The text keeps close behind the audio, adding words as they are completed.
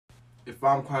If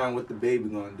I'm crying, what the baby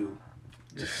gonna do?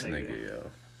 This nigga,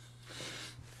 yo.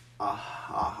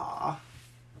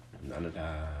 None of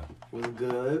that. What's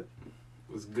good?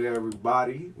 What's good,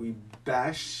 everybody? We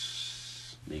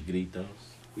bash. Negritos.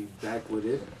 We back with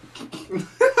it.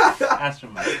 That's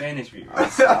from my Spanish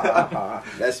viewers.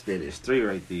 That's Spanish 3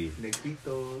 right there.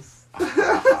 Negritos. Like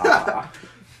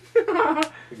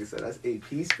I said, that's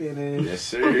AP Spanish. Yes,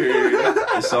 sir.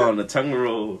 It's on the tongue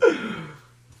roll.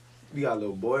 You got a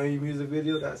little boy in your music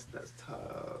video? That's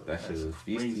tough. That shit was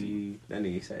feisty. That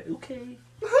nigga said, okay.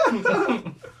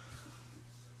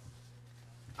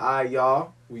 Alright,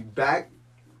 y'all. We back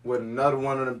with another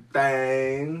one of them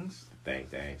things. Dang.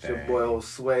 It's your boy Old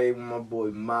Sway, my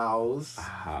boy Miles,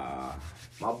 Ah.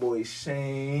 my boy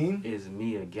Shane, Is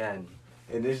me again.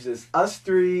 and it's just us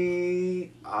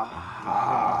three. All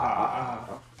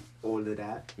of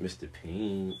that. Mr.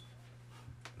 Pink.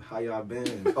 How y'all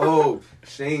been? Oh,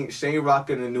 Shane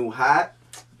rocking a new hat.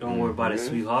 Don't worry about it,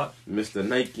 sweetheart. Mr.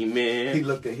 Nike Man. He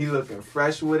looking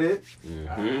fresh with it.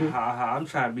 Mm-hmm. I'm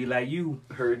trying to be like you.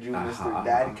 Heard you, Mr.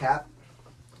 Daddy Cap.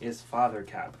 It's father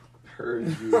cap. Heard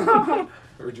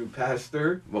you,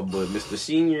 Pastor. My boy, Mr.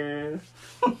 Senior.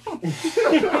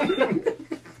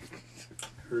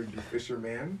 Heard you,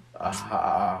 Fisherman.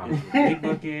 Big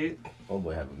bucket. My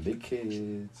boy having big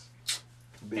kids.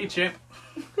 Hey, Chip.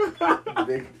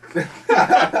 Big.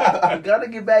 I gotta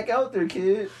get back out there,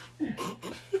 kid.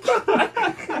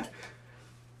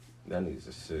 That niggas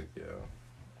are sick, yo.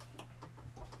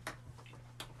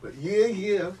 But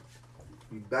yeah.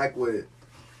 We back with it.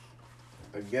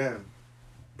 Again.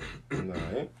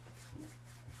 Alright.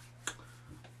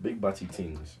 Big butty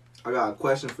teams. I got a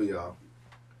question for y'all.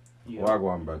 Yeah.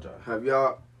 Wagwan, brother. Have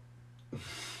y'all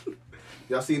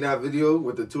seen that video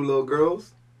with the two little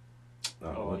girls?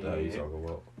 What the hell you talking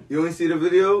about? You ain't see the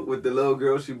video with the little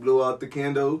girl? She blew out the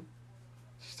candle.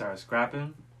 She started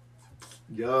scrapping.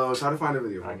 Yo, try to find the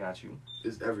video. I got you.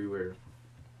 It's everywhere.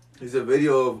 It's a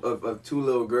video of two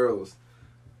little girls,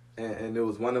 and it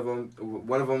was one of them.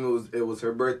 It was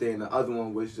her birthday, and the other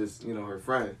one was just her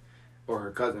friend or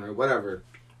her cousin or whatever.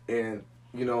 And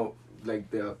like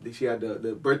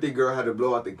the birthday girl had to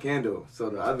blow out the candle, so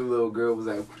the other little girl was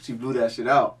like, she blew that shit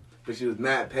out, but she was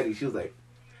mad petty. She was like,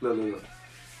 look.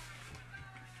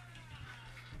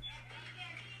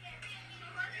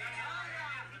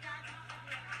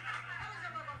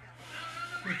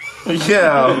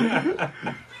 Yeah.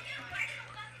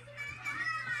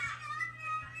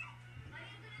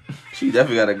 She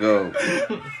definitely gotta go.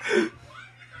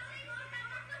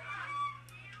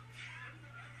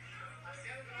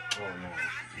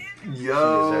 She deserved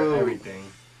Yo, everything.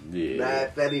 Yeah.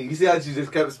 mad petty. You see how she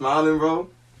just kept smiling, bro?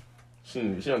 She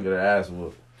don't get her ass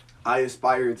whooped. I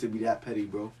aspire to be that petty,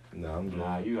 bro. Nah, I'm good.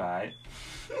 Nah, you alright.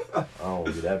 I don't want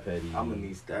to be that petty. I'm gonna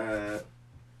need that.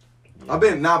 Yeah.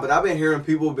 I've been hearing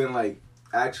people been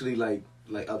actually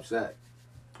upset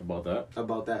About that?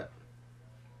 about that.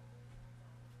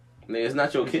 Nigga, it's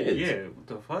not your kids. Yeah, what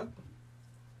the fuck?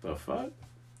 The fuck?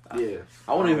 Yeah,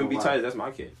 I wouldn't even be why. tight if that's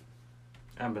my kid.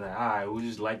 I'm be like, alright, we'll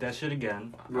just light that shit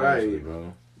again. Right. Honestly,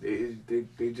 bro.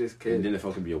 They just And kids. then if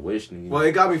I could be a wish, nigga. Well,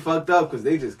 it got me fucked up because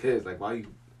they just kids. Like, why you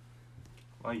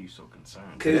Why are you so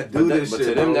concerned? kids But do this but shit?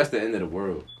 to them, bro. that's the end of the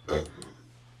world.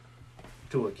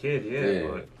 To a kid, Yeah.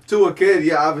 but To a kid,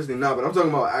 yeah, obviously not. But I'm talking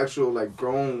about actual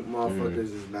grown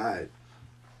motherfuckers is mad.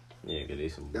 Yeah, because they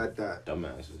some That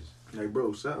dumbasses. like,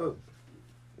 bro, shut up.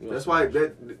 You know, That's why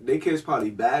they kids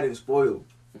probably bad and spoiled.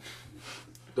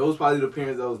 Those probably the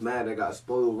parents that was mad that got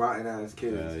spoiled, rotten ass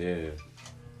kids. Yeah.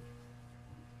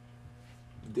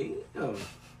 Damn.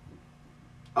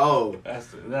 Oh. that's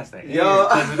the end. Yo.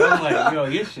 I'm like, yo,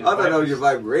 your shit. I thought that was your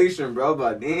vibration, bro,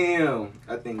 but damn.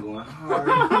 That thing going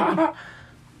hard.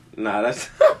 Nah, that's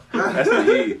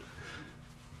the heat.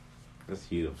 That's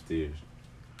heat upstairs.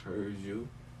 Heard you.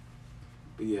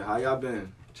 But yeah, how y'all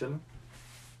been? Chilling?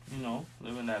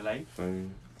 Living that life.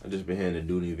 I just been here in the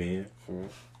duty van.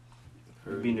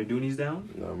 Heard Beating the Doonies down.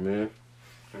 You know what I mean?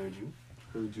 Heard you.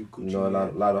 Heard you. You know,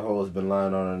 a lot of hoes been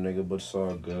lying on a nigga, but it's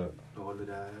all good. All of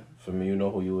that. For me, you know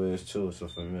who you is too, so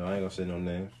for me, I ain't gonna say no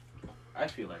names. I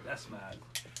feel like that's mad.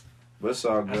 But it's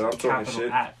all That's good. a I'm talking capital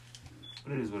shit. at.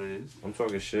 But it is what it is. I'm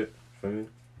talking shit, for me.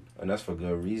 And that's for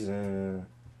good reason.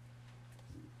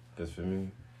 Cause for me.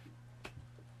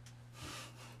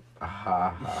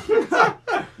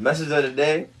 Message of the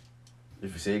day.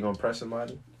 If you say you're gonna press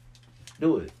somebody,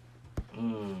 do it.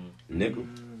 Nigga.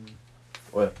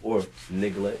 Or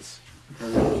nigglets.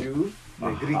 Heard you.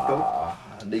 Negrito.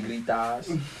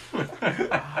 Negritas.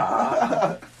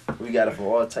 We got it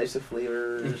for all types of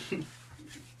flavors.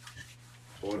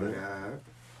 All of that.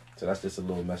 So that's just a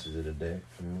little message of the day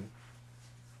for me.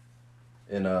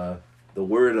 And the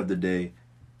word of the day,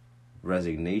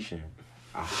 resignation.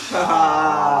 All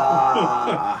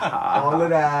of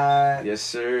that. Yes,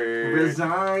 sir.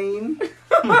 Resign.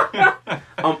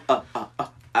 I'm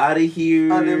out of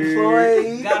here.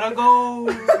 Unemployed. Gotta go.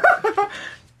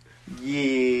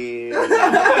 Yeah.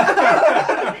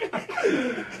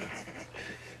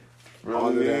 All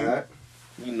of that.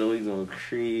 You know he's going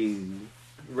crazy.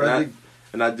 Resig-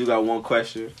 And I do got one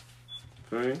question.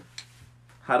 For me.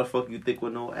 How the fuck you think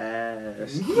with no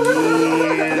ass? Yeah.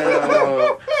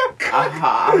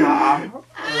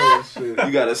 Oh, shit.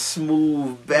 You got a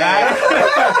smooth back.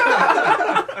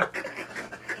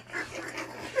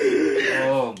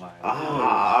 Oh my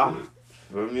god.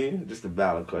 For me, just a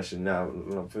valid question now.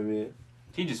 For me,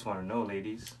 He just want to know,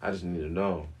 ladies. I just need to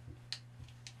know.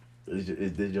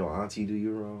 Did your auntie do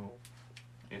you wrong?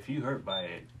 If you hurt by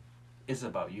it, it's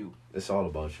about you. It's all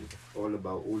about you. All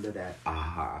about all of that.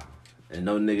 And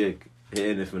no nigga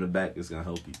hitting it from the back is gonna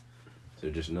help you. So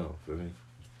just know, for me.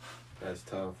 That's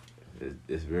tough.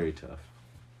 It's very tough.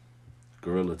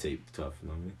 Gorilla tape tough, you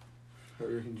know what I mean?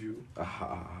 Heard you.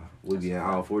 We be in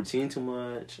aisle 14 too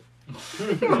much.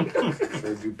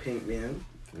 Heard you, Pink Man.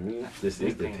 This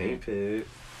is the paint pit.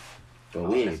 But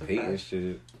we ain't painting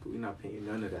shit. We not painting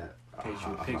none of that. Paint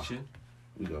you a picture.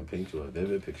 We gonna paint you a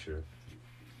vivid picture.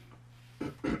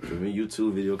 For me,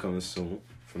 YouTube video coming soon.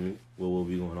 For me, we'll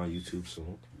be going on YouTube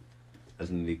soon. I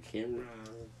just need a camera.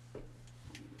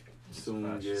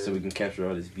 Soon, yeah. So we can capture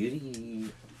all this beauty.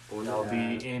 I'll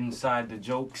be inside the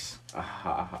jokes.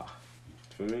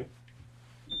 For me.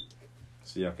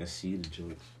 So y'all can see the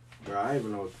jokes. Bro, I don't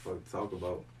even know what the fuck to talk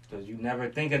about. Cause you never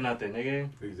think of nothing, nigga.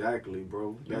 Exactly,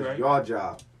 bro. You That's right. your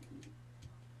job.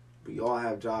 But y'all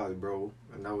have jobs, bro.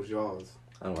 And that was yours.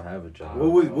 I don't have a job.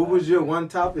 What was your one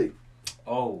topic?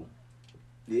 Oh,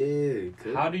 Yeah.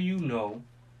 how do you know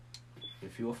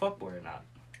if you a fuckboy or not?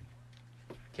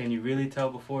 Can you really tell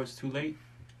before it's too late?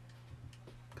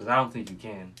 Cause I don't think you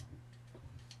can.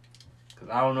 Cause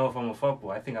I don't know if I'm a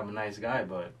fuckboy. I think I'm a nice guy,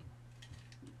 but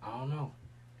I don't know.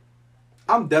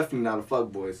 I'm definitely not a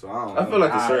fuckboy, so I don't know. I feel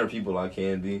like there's certain people I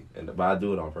can be, but I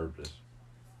do it on purpose.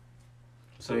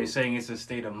 So you're saying it's a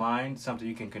state of mind, something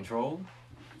you can control?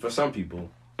 For some people,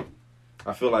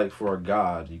 I feel like for a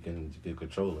god, you can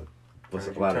control it. But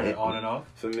Or a lot turn of it on and off?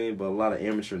 For me, but a lot of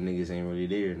amateur niggas ain't really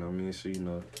there. You know what I mean? So you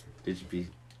know, they just be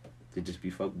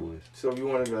fuckboys. So if you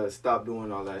wanted to stop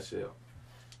doing all that shit.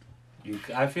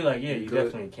 I feel like, yeah, you Good.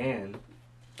 definitely can.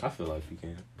 I feel like you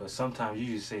can. But sometimes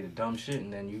you just say the dumb shit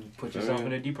and then you put yourself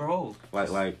in a deeper hole.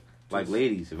 Like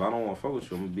ladies, if I don't want to fuck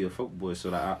with you, I'm gonna be a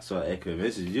fuckboy so it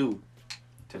convinces you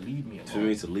To leave me alone. for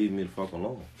me to leave me the fuck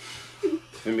alone.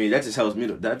 For me, that just helps me.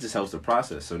 That just helps the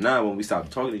process. So now when we stop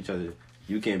talking to each other,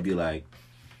 you can't be like,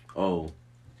 oh,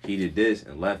 he did this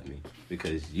and left me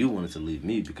because you wanted to leave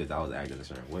me because I was acting a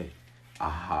certain way.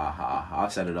 I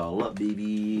set it all up,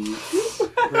 baby.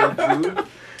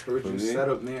 Heard you set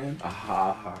up, man.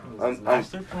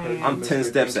 I'm 10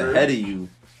 steps ahead of you.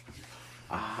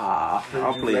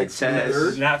 I'm playing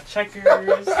chess. Not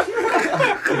checkers.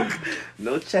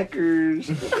 No checkers.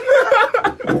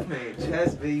 Playing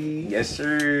chess, baby. Yes,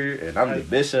 sir. And I'm the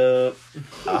bishop.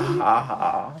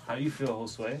 How do you feel,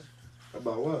 Josue,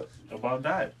 About what? about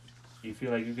that? You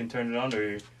feel like you can turn it on,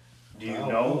 or do you I don't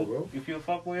know know, bro. you feel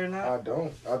fuckboy or not? I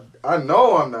don't. I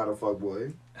know I'm not a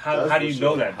fuckboy. How That's do you for know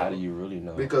sure. that? How Though? do you really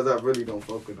know? Because I really don't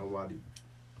fuck with nobody.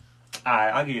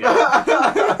 Alright, I'll give you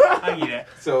that. I'll give you that.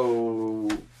 So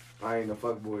I ain't a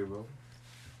fuckboy, bro.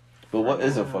 But what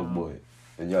is a fuckboy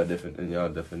in y'all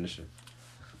definition?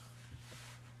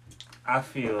 I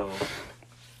feel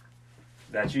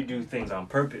that you do things on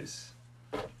purpose.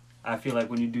 I feel like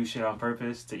when you do shit on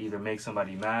purpose to either make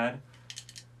somebody mad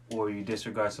or you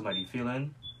disregard somebody's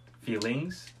feelings,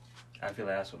 I feel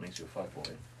like that's what makes you a fuckboy.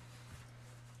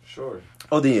 Sure.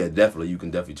 Oh, then yeah, definitely. You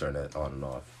can definitely turn that on and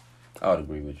off. I would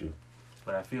agree with you.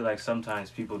 But I feel like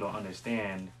sometimes people don't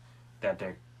understand that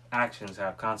their actions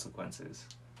have consequences.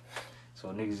 So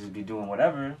niggas just be doing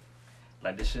whatever,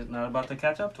 like this shit's not about to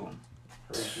catch up to them.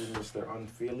 Heard you, Mr.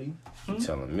 Unfeely. You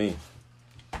telling me?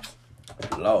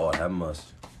 Lord, that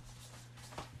must.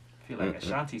 Feel like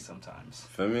Ashanti sometimes.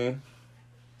 For me,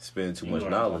 spending too You much know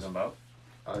what I'm knowledge. talking about.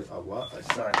 I what?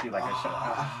 So I feel like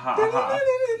Ashanti.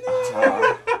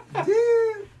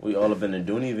 We all up in the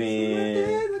Dooney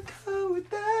van.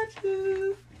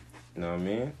 You know what I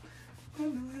mean?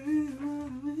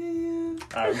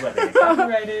 Alright, we about to get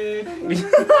copyrighted.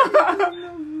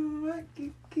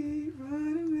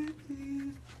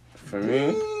 For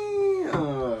me,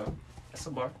 That's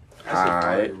a bar.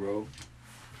 alright. bro.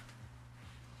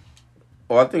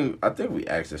 Well, I think we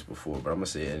asked this before, but I'm gonna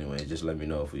say it anyway. Just let me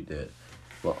know if we did.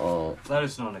 But Let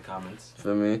us know in the comments.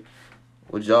 feel me?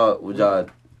 Would y'all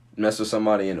mess with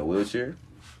somebody in a wheelchair?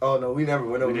 Oh no, we never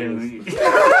went over We this. didn't.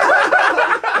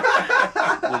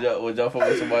 Would y'all fuck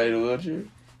with somebody in a wheelchair?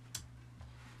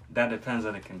 That depends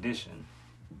on the condition.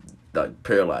 Like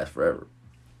paralyzed forever.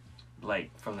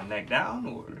 Like from the neck down,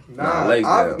 or Nah, legs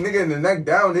down. nigga in the neck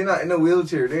down. They not in the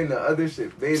wheelchair. They in the other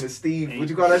shit. They in the Steve. What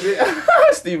you call that shit?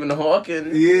 Stephen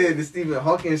Hawking. Yeah, the Stephen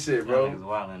Hawking shit, bro.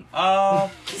 bro.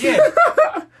 Yeah.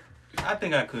 I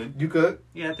think I could. You could?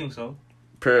 Yeah, I think so.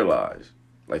 Paralyzed.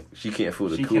 Like she can't fool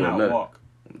the She cool or cannot nothing. walk.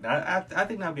 I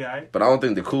think that'd be alright. But I don't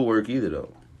think the cool work either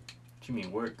though. What you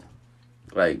mean work?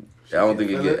 Like I don't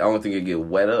think it get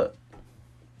wet up.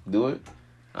 Do it?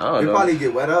 I don't know. It probably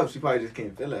get wet up. She probably just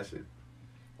can't feel that shit.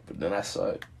 But then I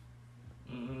suck.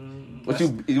 What That's- you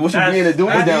being a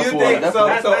doing down for? Think,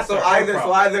 That's so her either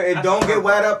problem. it That's don't her get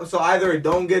wet problem. up. So either it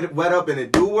don't get wet up and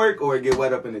it do work, or it get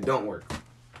wet up and it don't work.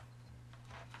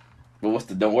 But what's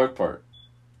the don't work part?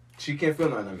 She can't feel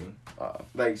nothing. I mean,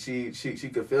 like she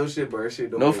could feel shit, but her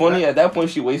shit don't. No get funny. wet. At that point,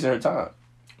 she wasting her time.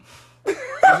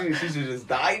 She should just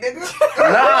die, nigga.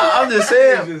 Nah, I'm just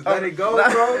saying. Just let it go, Nah.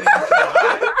 bro.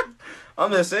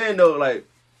 I'm just saying though, like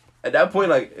at that point,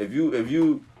 like if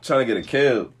you trying to get a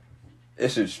kid, it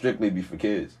should strictly be for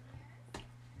kids.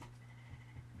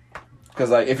 Cause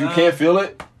like if you can't feel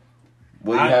it,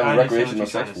 well you having recreational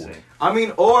sex for? I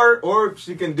mean, or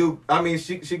she can do. I mean,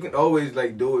 she can always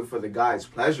like do it for the guy's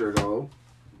pleasure though.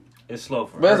 It's slow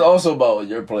for But her. it's also about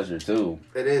your pleasure too.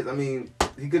 It is. I mean,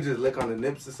 he could just lick on the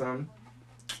nips or something.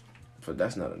 But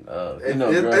that's not enough.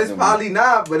 It's probably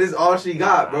not, but it's all she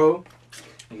got, bro.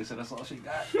 Nigga said that's all she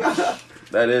got.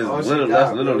 That is all she literally, got,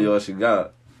 that's literally bro. all she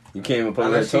got. You can't even play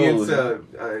with her Unless she toes. into,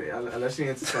 unless she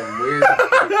into some weird.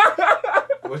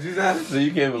 What you said? So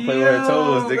you can't even play with her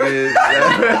toes, nigga.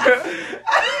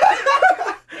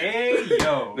 Hey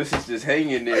yo. This is just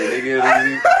hanging there, nigga.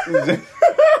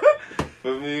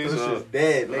 For me, This so is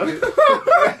dead, nigga.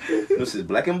 this is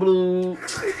black and blue.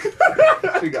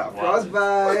 She got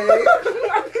frostbite.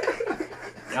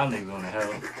 Y'all niggas going to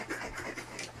hell.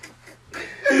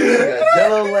 She got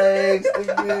jello legs,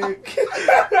 nigga.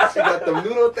 She got them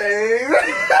noodle things.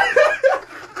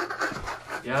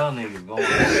 Y'all niggas going to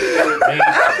hell.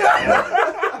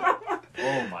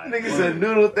 Oh my Nigga word. said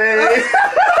noodle thing.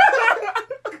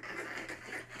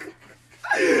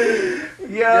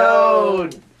 Yo,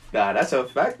 nah, that's a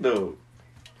fact though.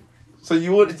 So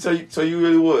you would, so you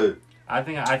really would. I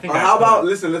think. Or how about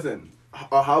listen?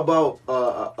 Or how about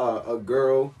a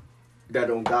girl that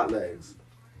don't got legs?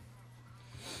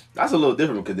 That's a little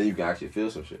different because then you can actually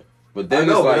feel some shit. But I then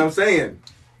know it's what like, I'm saying.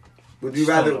 Would you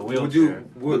Still rather? in a Would you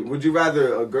wheelchair. would you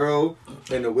rather a girl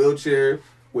in a wheelchair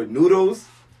with noodles,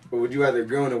 or would you rather a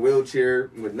girl in a wheelchair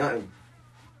with nothing?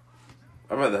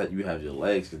 I'd rather you have your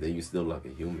legs because then you still like a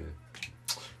human.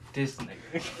 This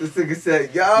nigga. This nigga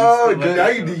said, "Yo, still now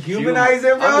like you a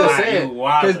dehumanizing, bro." I'm just Nah, saying, you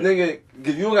wildin'. because nigga,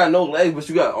 if you don't got no legs but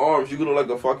you got arms, you gonna look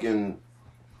like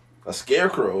a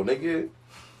scarecrow, nigga.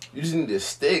 You just need a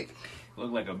stick.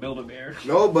 Look like a Build-A-Bear.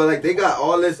 No, but like they got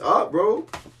all this up, bro.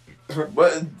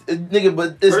 But nigga,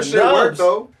 but it's Her shit work nubs.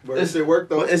 though. But her It's- shit work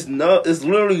though. But it's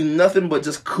literally nothing but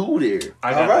just cool there.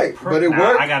 Alright, but it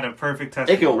worked. I got a perfect test.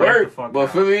 It can work, but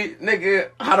for me, nigga,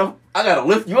 I gotta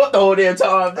lift you up the whole damn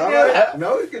time, nigga. Alright.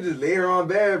 No, you can just lay her on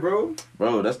bed, bro.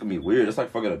 Bro, that's gonna be weird. It's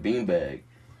like fucking a beanbag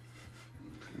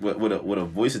with a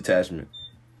voice attachment.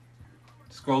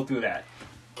 Scroll through that.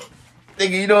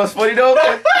 Nigga, you know what's funny though?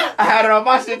 I had it on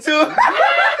my shit too.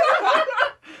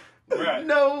 Right.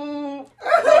 No.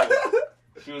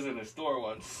 She was in the store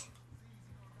once.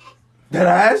 That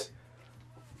ass?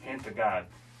 Hand to God.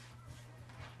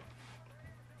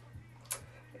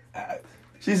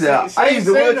 She said, Say- I used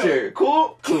the say no. wheelchair.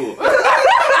 Cool? Cool.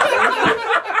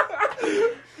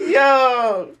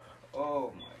 Yo.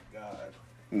 Oh my God.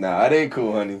 Nah, it ain't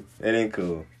cool, honey. It ain't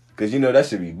cool. Cause you know that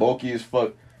should be bulky as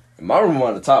fuck. My room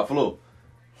on the top floor.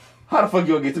 How the fuck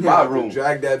you gonna get to You my have to room?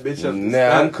 drag that bitch up. the Nah,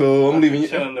 I'm steps. cool. I'm leaving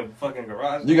Chill you. in the fucking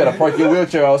garage. You gotta park your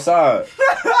wheelchair outside.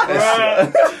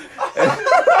 Bruh.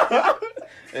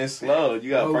 It's slow. You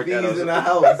gotta No park that bees in the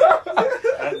outside.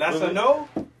 house. That's a no?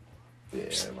 Yeah,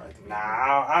 it might be.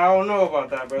 Nah, I don't know about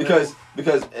that, bro. Because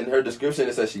in her description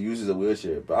it says she uses a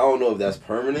wheelchair, but I don't know if that's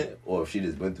permanent or if she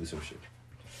just went through some shit.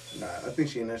 Nah, I think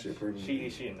she in that shit pretty.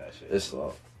 she in that shit. It's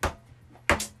slow. I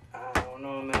don't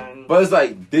know, man. But it's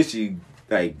like, did she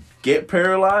like get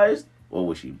paralyzed or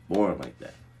was she born like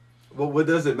that? But what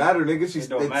does it matter, nigga? She's It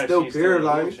don't matter. still She's still in a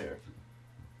paralyzed. wheelchair.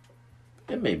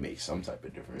 It may make some type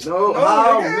of difference. No, No,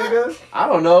 how, nigga. nigga? I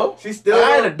don't know. She still.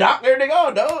 I ain't a doctor, nigga.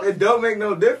 I don't know. It don't make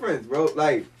no difference, bro.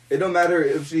 Like it don't matter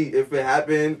if it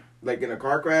happened like in a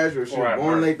car crash or she Or was at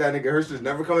born birth. like that, nigga, her shit's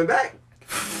never coming back.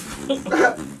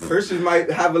 Her shit might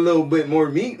have a little bit more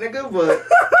meat, nigga, but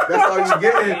that's all you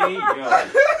getting. Hey, yo.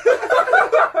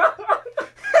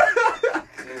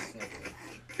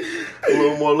 A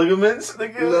little more ligaments,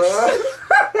 nigga.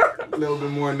 A little bit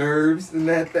more nerves in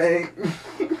that thing.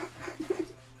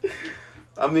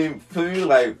 I mean, for me,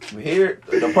 like, here,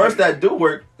 the parts that do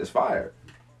work is fire.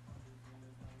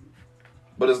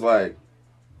 But it's like,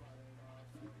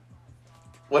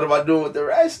 what am I doing with the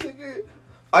rest, nigga?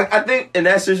 I think in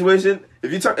that situation,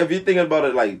 if you're thinking about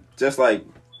it like just like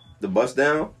the bust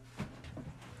down,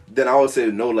 then I would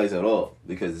say no legs at all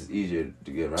because it's easier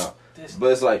to get around. But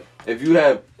it's like if you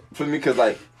have, for me, because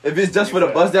like if it's just for the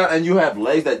bust down and you have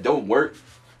legs that don't work,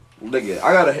 nigga,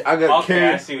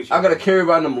 I gotta carry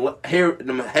around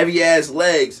them heavy ass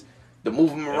legs to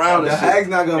move them around. The And leg's shit.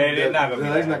 not gonna They're be not gonna be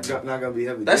the leg's that not gonna be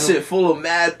heavy. That shit full of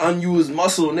mad unused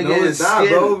muscle, nigga. No, it's not,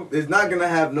 skin. bro. It's not gonna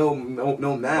have no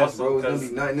mass, Muscle, bro. It's gonna be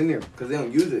nothing in there because they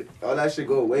don't use it. All that shit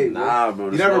go away, bro. Nah,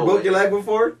 bro. You never broke your leg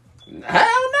before? Hell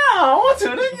no, I want to,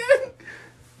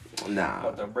 nigga. Nah.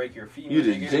 About to break your feet. You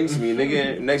just jinxed me,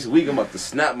 nigga. Next week I'm about to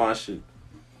snap my shit.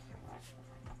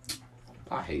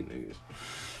 I hate niggas.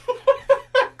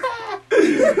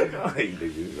 I hate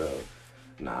niggas, bro.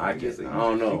 Nah, I can't. I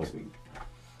don't know.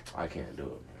 I can't do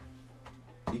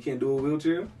it, man. You can't do a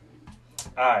wheelchair?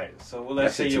 Alright, so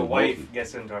let's That say shit your too wife bulky.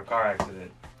 gets into a car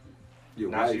accident. Your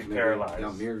Now wife, she's nigga. paralyzed.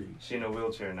 Y'all married. She in a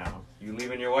wheelchair now. You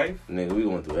leaving your wife? Nigga, we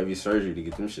going through every surgery to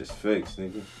get them shits fixed,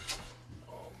 nigga.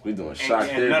 We doing shock And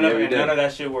therapy none of every day. none of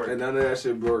that shit works. And none of that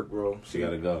shit work, bro. She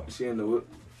gotta go. She in the whip.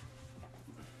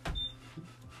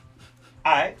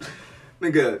 Alright.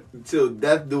 Nigga, till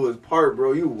death do us part,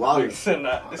 bro. You wild. This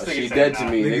nigga She said dead nah. to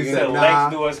me, Nigga nigga. He said said, nah.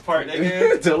 legs do us part,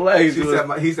 nigga. Till legs, He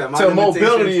dude. said my Till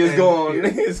mobility limitations is and- gone.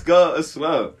 Nigga, it's gone. It's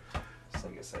slow. This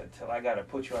nigga said, till I gotta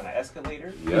put you on an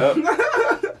escalator. Yep.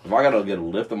 If I gotta get a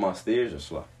lift on my stairs or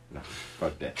slow. Nah,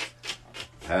 fuck that.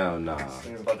 Hell nah. This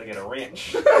nigga's about to get a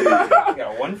wrench. You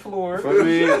got one floor. For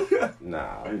me,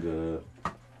 nah, I'm good.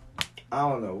 I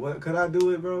don't know. What could I do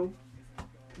it, bro?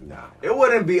 Nah. It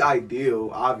wouldn't be ideal,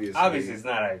 obviously. Obviously, it's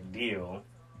not ideal.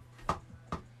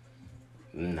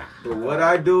 Nah. But would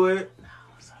I do it?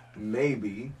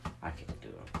 Maybe. I can't do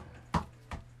it. Man.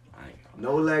 I ain't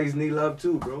No legs need love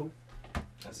too, bro.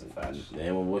 That's a fact.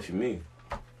 Damn, what you mean?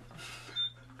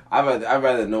 I'd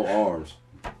rather no arms.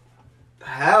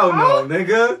 Hell no,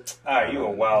 nigga. Alright, you a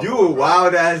wild. You a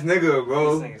wild ass nigga,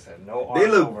 bro. This nigga said no They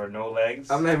arms look- over no legs.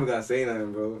 I'm not even gonna say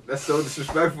nothing, bro. That's so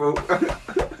disrespectful.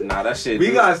 Nah, that shit. We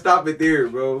dude. gotta stop it there,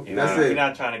 bro. You're That's not, it. You're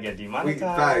not trying to get Facts.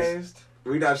 demonetized.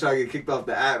 We not trying to get kicked off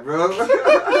the app, bro. Nah,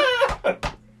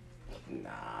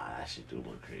 that shit do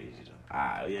look crazy though.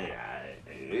 Ah, yeah.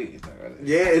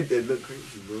 Yeah, it look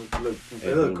crazy, bro.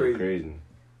 It look crazy. crazy.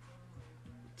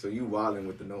 So you wildin'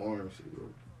 with the no arm shit, bro.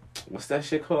 What's that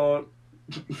shit called?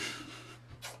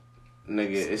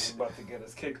 Nigga, It's about to get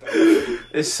us kicked off.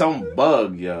 it's some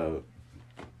bug, yo.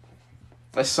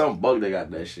 That's some bug they got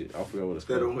that shit. I forgot what it's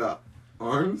They don't called. got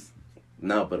arms.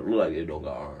 No, but it look like they don't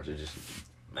got arms. They're just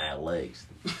mad legs.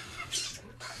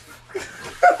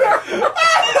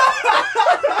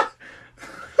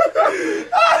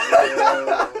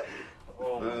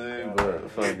 Oh my God.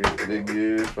 But fuck it,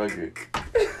 nigga, fuck it.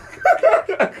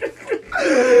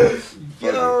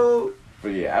 Yo. But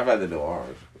yeah, I'd rather no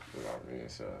arms. You know what I mean?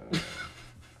 So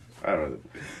I'd rather.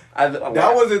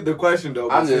 That wasn't the question though.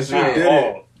 I'm but just since you saying.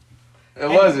 did it, It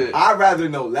wasn't I'd rather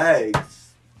no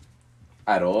legs.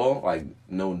 at all. Like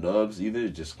no nubs either.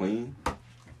 Just clean.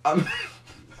 I'm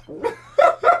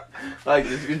Like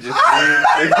you just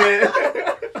clean.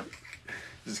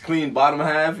 Just clean bottom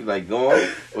half. You like gone.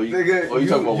 Or you, nigga, or you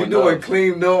talking about you with doing nubs?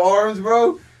 clean no arms,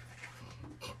 bro?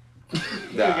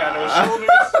 You got no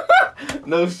shoulders.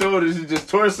 No shoulders. You just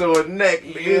torso and neck.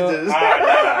 Nigga. Yeah. Just.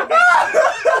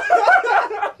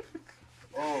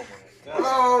 Oh my God.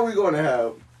 Oh, we gonna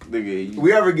have. Nigga,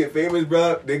 We ever get famous,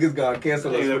 bro? Niggas gonna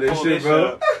cancel us Nigga, for this pull shit, this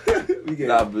bro. We get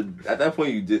Nah, but at that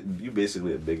point you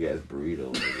basically a big ass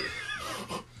burrito.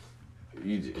 Nigga.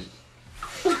 You just.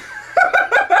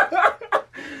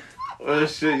 Well,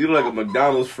 shit, you like a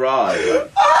McDonald's fry.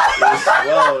 Like. It's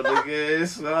slow, nigga.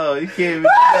 It's slow. You can't even do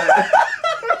that.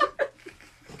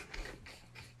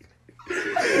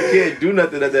 You can't do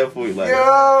nothing at that point. Like,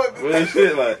 Yo. real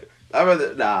shit. Like, I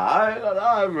rather I ain't gonna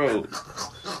lie, bro.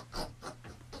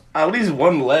 At least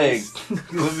one leg. You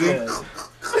said,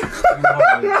 you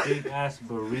have a big ass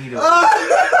burrito.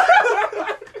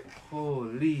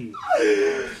 Holy.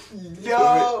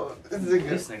 Yo.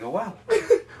 This nigga, wow.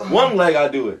 One leg, I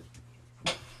do it.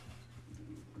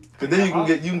 Cause then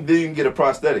you can get a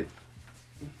prosthetic.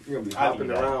 You're gonna be I'll hopping give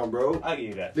you that. around, bro. I'll give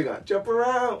you that. They gotta jump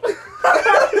around.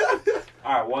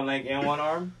 Alright, one leg and one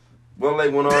arm. One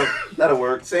leg, one arm. That'll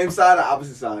work. Same side or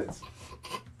opposite sides?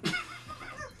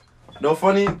 No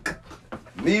funny.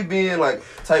 Me being like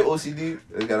type OCD,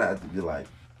 it's gonna have to be like.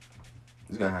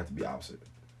 It's gonna have to be opposite.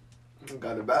 You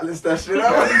gotta balance that shit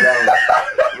Gotta be out.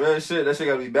 balanced. Real shit, that shit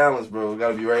gotta be balanced, bro.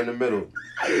 Gotta be right in the middle.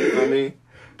 You feel me?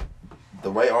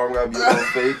 The right arm gotta be a little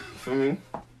fake. You feel me?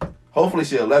 Hopefully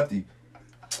she a lefty.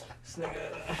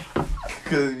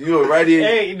 Cause you a righty.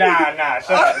 Hey, nah,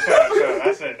 shut up.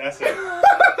 That's it.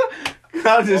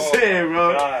 I'm just saying,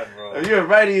 bro. God, bro. If you're a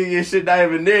righty and your shit not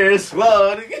even there, it's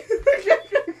slow.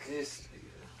 This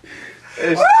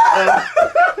It's,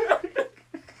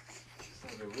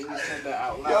 really said that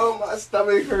out loud. Yo, my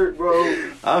stomach hurt,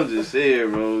 bro. I'm just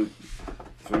saying, bro.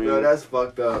 For me, Yo, that's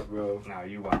fucked up, bro. Nah,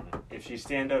 you want it. If she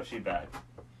stand up, she bad.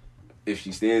 if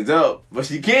she stands up, but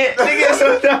she can't, nigga.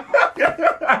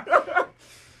 So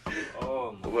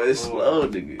Oh my but it's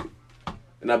Lord. slow, nigga.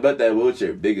 And I bet that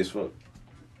wheelchair big as fuck.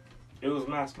 It was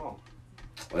mad small.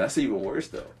 Well, that's even worse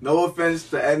though. No offense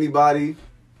to anybody.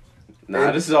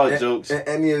 Nah, this is all jokes. In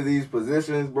any of these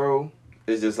positions, bro.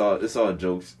 It's all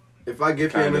jokes. If I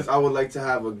get Kinda. famous, I would like to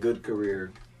have a good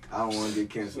career. I don't want to get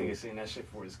This canceled. nigga saying that shit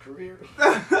for his career.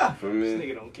 For This me,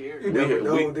 nigga don't care. You we, never here-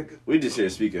 know, we, nigga. we just here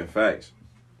speaking facts.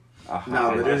 Nah,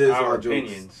 but That's it is our all jokes.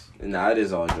 opinions. Nah, it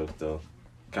is all jokes though.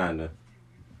 Kinda.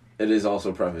 It is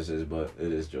also prefaces, but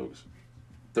it is jokes.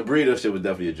 The burrito shit was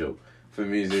definitely a joke. For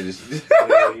me, they just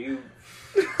Yeah, you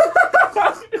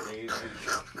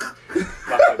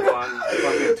fucking go on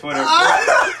fucking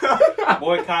Twitter.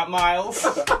 Boycott Miles.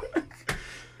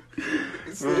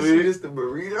 Especially just the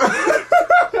burrito.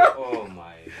 Oh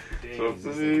my days. So This for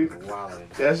me, nigga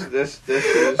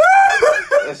wildin'.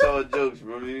 that's all jokes,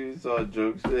 bro. It's all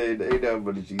jokes. Ain't nothing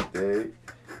but a cheat thing.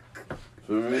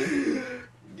 For me.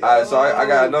 Alright, so I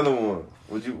got another one.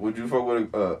 Would you fuck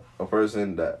with a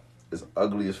person that is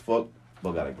ugly as fuck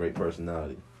but got a great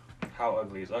personality? How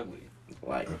ugly is ugly?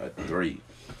 Like a 3.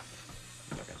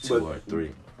 Like a 2 But- or a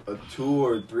 3. A 2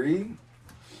 or 3?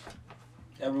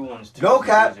 Everyone's two No degrees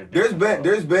cap. are There's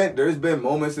different, been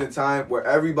moments in time where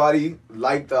everybody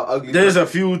liked the ugly. There's person. a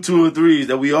few 2 or 3s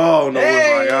that we all know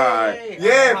is like, alright.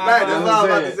 Yeah, Uh-huh. fact. That's what I was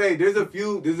about to saying. say.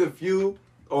 There's a few,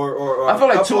 or I feel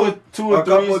like a couple, two or a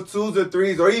couple 3s. 2s or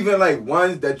 3s, or even like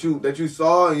ones that you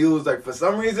saw and you was like, for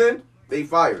some reason they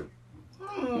fired.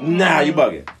 Nah, you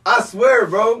bugging. I swear,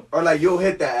 bro. Or like you'll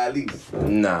hit that at least.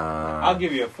 Nah. I'll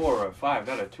give you a 4 or a 5,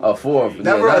 not a 2. A or 4. 3. Yeah,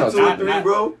 Never not a a 2 or Not- 3, not-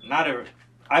 bro. Not a.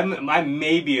 I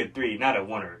may be a 3, not a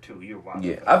 1 or a 2. You're wild.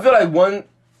 Yeah, I feel like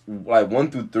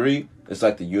 1 through 3 is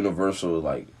like the universal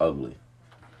like ugly.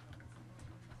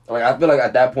 Like I feel like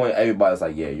at that point everybody's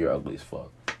like, yeah, you're ugly as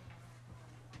fuck.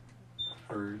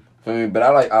 Heard. For me, but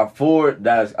I 4.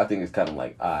 I think it's kind of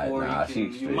like, alright, Or nah, you, she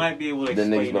can, you straight. might be able to The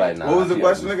explain niggas be like, it. nah. What was the she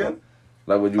question ugly as again? fuck.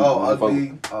 Like, would you? Oh, would you fuck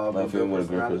ugly. with- like, feel with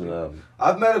a good personality.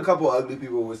 I've met a couple ugly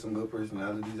people with some good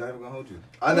personalities. I ain't even gonna hold you.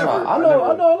 I Nah, never. I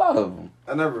know a lot of them.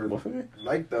 I never But for me,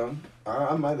 liked them.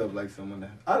 I might have liked someone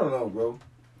that. I don't know, bro.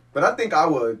 But I think I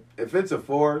would. If it's a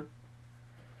 4,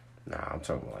 nah, I'm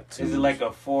talking about like 2. Is it like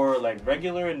a 4 like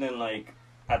regular and then like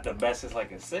at the best it's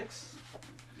like a 6?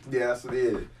 yeah, that's what it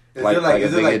is. Is Like- it like, like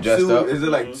is if it they like get dressed 2? up? Is it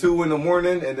like Mhm. 2 in the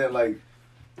morning and then like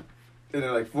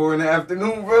 4 in the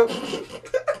afternoon, bro?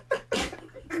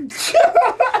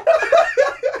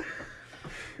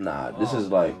 Nah, this Oh, is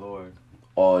like my Lord.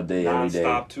 all day, every day.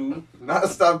 Non-stop 2. Not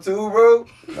stop 2, bro.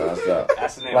 Non-stop.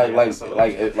 That's the name of the like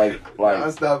episode.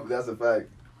 Not stop. That's a fact.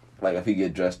 Like if he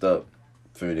get dressed up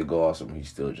for me to go awesome, he's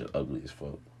still just ugly as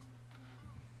fuck.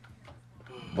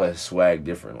 But his swag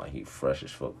different. Like he fresh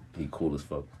as fuck. He cool as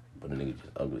fuck. But the nigga just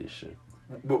ugly as shit.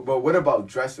 But what about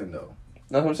dressing though?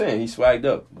 That's what I'm saying. He swagged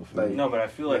up. Like- No, but I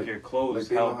feel like Like- your clothes like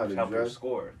they know how help to your dress.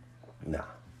 score. Nah.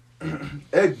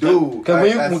 It do. Cause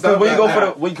when you At cause some- when you go at- for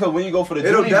the when you go for the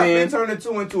it'll duty definitely band, turn it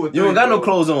 2 into a 3. you don't got no bro.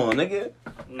 clothes on, nigga.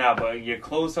 Nah, but your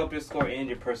clothes help your score and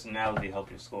your personality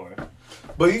help your score.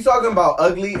 But you talking about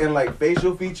ugly and like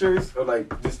facial features or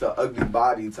like just a ugly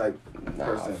body type Nah,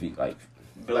 person? feet like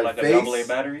Build Like like, face? a AA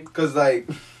battery. Cause like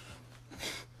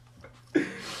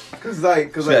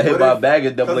she got hit what by a if- bag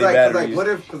of double A batteries.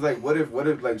 what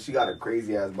if like she got a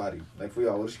crazy ass body? Like for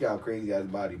y'all, what if she got a crazy ass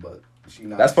body, but she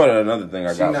not? That's part of another thing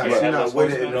I she got. not, Yeah, she that's not what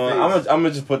with it. it's In No, the I'm face. gonna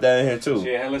just put that in here too.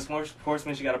 She a headless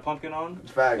horseman. She got a pumpkin on.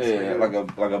 Facts. Yeah,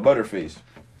 nigga. like a butterface.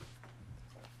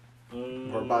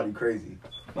 Her body crazy.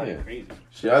 Body Yeah. crazy.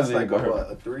 She That's ugly, like but her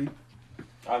a 3.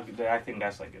 I think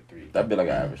that's like a 3. that'd be like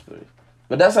an average 3.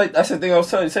 But that's the thing I was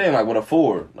saying. Like with a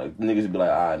 4, like niggas would be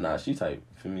like, nah, she type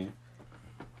for me.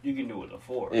 You can do it with a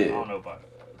 4. Yeah. I don't know about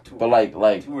a But like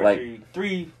two or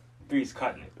three's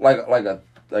cutting it. like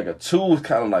a 2 is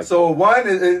kind of like. So 1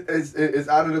 is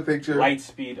out of the picture. Light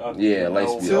speed ugly. Yeah, light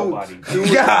speed nobody.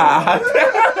 God.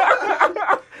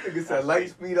 Nigga said light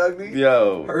speed ugly.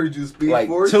 Yo, Heard you speed like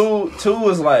force. 2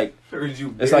 is like Heard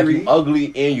you. it's like you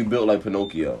ugly and you built like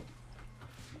Pinocchio.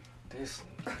 This.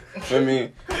 Feel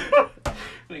me?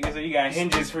 Nigga, so you got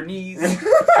hinges for knees. So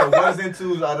 1s and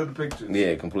 2s out of the picture.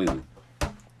 Yeah, completely.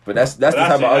 But that's the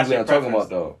type of ugly I'm talking about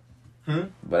though. Hmm?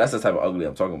 But that's the type of ugly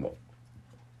I'm talking about.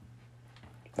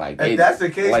 Like If that's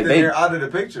the case, like then they're out of the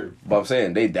picture. But I'm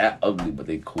saying they that ugly, but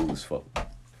they cool as fuck.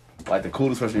 Like the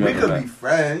coolest person you We ever could met. be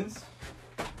friends.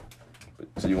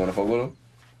 So you want to fuck with them?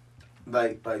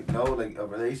 Like no, like a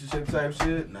relationship type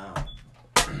shit. Nah.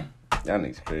 Y'all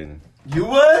niggas crazy. You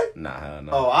would? Nah, hell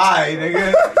no. Oh, alright,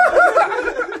 nigga.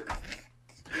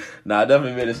 Nah, I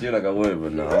definitely made it seem like I would,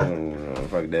 but no, I don't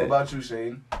fuck What that. about you,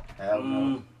 Shane? Hell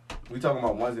no. We talking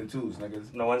about 1s and 2s,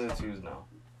 niggas. No 1s and 2s now.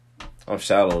 I'm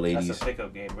shallow, ladies. That's a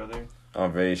pickup game, brother.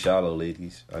 I'm very shallow,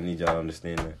 ladies. I need y'all to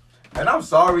understand that. And I'm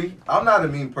sorry, I'm not a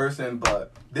mean person,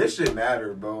 but this shit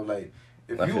matter, bro. Like,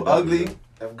 if That you shit ugly, definitely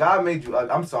if God made you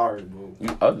ugly, I'm sorry, bro.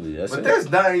 You ugly, that's But it. there's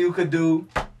nothing you could do.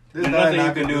 There's There's nothing you I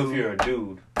can could do if you're a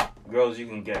dude. Girls, you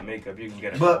can get makeup. You can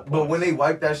get. But when they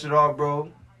wipe that shit off, bro,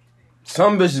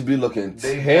 Some bitches be looking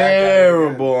They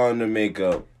terrible on the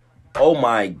makeup. Oh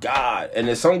my god. And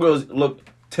then some girls look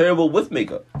terrible with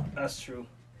makeup. That's true.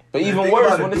 But the even thing worse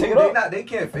about when a they take dude, it off. They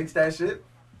can't fix that shit.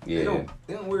 Yeah.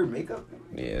 They don't wear makeup.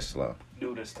 Yeah, it's slow.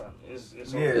 Do this time. It's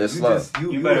Yeah, It's you slow. just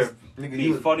You better nigga, be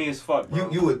you funny as fuck,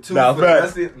 bro. you a two Nah, for the facts.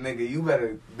 rest of it, nigga. You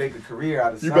better make a career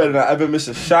out of You something. better not ever miss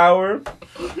a shower.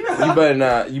 You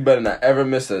better not ever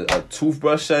miss a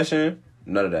toothbrush session.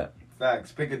 None of that.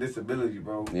 Facts. Pick a disability,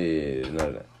 bro. Yeah, none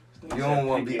of that. You don't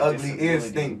want to be ugly and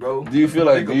stink, bro. Do you feel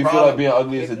like Pick a problem. being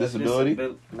ugly is a disability?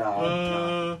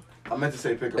 Nah. I meant to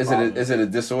say pick a Is problem. it a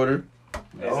disorder?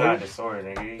 It's not a disorder,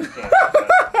 nigga. You can't.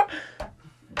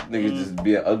 Nigga, just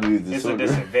being ugly is a It's a disorder.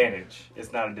 disadvantage.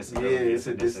 It's not a Yeah, disability. it's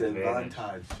a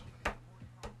disadvantage.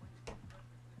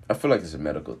 I feel like it's a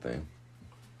medical thing.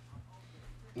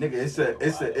 Nigga, it's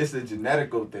a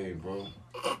genetical thing, bro.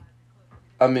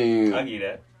 I mean, I get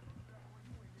that.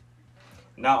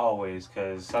 Not always,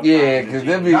 cause sometimes yeah, because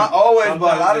there be Not always, but a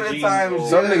sometimes lot of the the genes times will-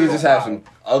 some yeah, niggas just have some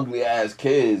ugly ass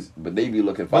kids, but they be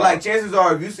looking fine. But like chances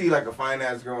are, if you see like a fine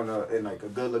ass girl and like a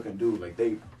good looking dude, like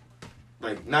they,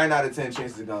 like 9 out of 10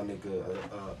 chances are gonna make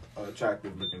a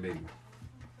attractive looking baby.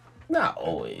 Not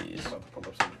always.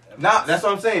 Not that's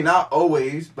what I'm saying. Not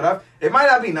always, but it might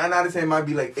not be 9 out of 10. It might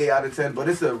be like 8 out of 10. But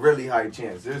it's a really high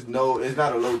chance. It's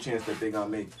not a low chance that they gonna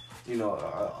make, you know,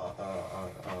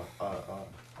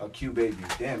 a cute baby.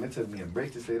 Damn, it took me a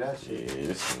break to say that shit. Yeah,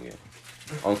 this nigga.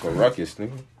 Uncle Ruckus,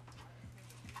 nigga.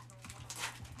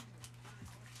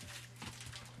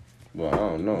 Well, I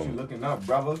don't What you know. looking up,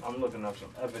 brother? I'm looking up some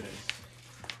evidence.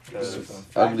 'Cause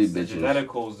Ugly the bitches.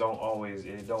 geneticals don't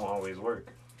always work.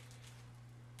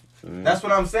 That's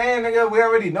what I'm saying, nigga. We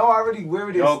already know. We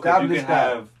already No, because you established can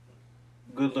that. have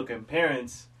good looking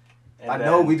parents. And I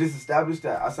know. We just established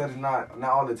that. I said it's not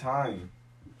all the time.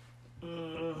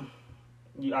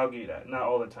 I'll give you that. Not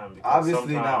all the time. Because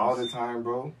Obviously, not all the time,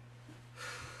 bro.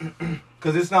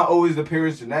 Because it's not always the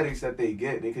parents' genetics that they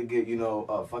get. They could get, you know,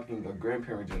 a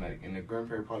grandparent genetic, and the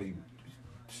grandparent probably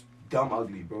dumb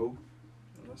ugly, bro.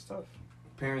 That's tough.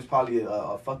 Parents probably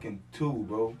a fucking 2,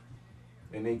 bro,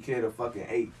 and they kid a fucking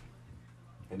 8,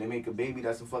 and they make a baby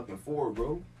that's a fucking 4,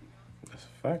 bro. That's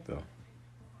a fact, though.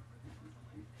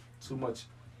 Too much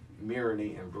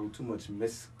marinating, bro. Too much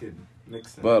mixing.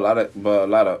 But a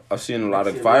lot of, I've seen a lot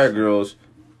of fire girls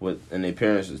and their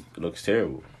parents looks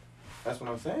terrible. That's what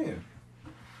I'm saying.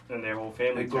 And their whole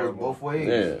family It goes terrible. both ways.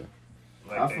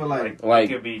 Yeah. I feel like it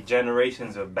could be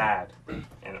generations of bad,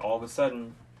 and all of a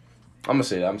sudden, I'm gonna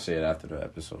say it after the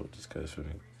episode, just cause for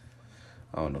me,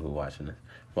 I don't know who watching it,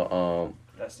 but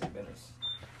that's the business.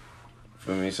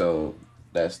 for me, so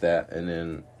that's that, and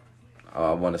then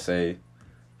I want to say,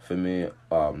 for me,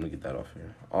 let me get that off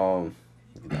here.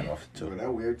 Get that off too. Bro,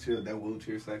 that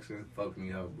wheelchair section fucked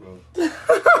me up, bro.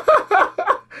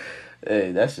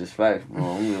 Hey, that's just facts, bro.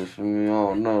 I'm just, I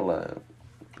don't know,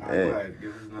 like, hey. Right,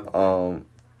 give us another.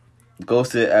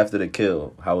 Ghosted after the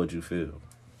kill. How would you feel?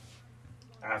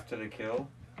 After the kill,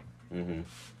 Mm-hmm.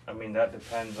 I mean that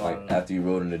depends Like on. after you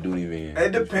rode in the duty van.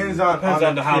 It depends on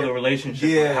how the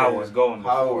relationship, how it was going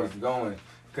before. How it was going.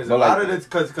 Because a But lot like- of this,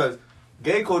 because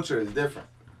gay culture is different.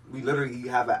 We literally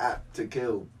have an app to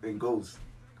kill and ghost.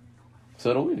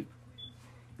 So do we.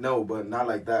 No, but not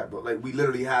like that. But like we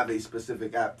literally have a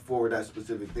specific app for that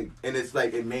specific thing, and it's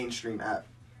like a mainstream app.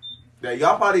 That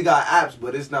y'all probably got apps,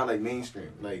 but it's not like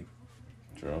mainstream. Like,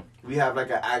 True. we have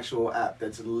like an actual app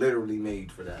that's literally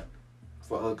made for that,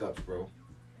 for hookups, bro.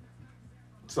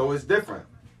 So it's different.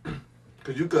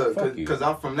 Cause you could, cause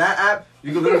I'm from that app,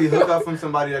 you could literally hook up from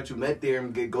somebody that you met there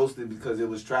and get ghosted because it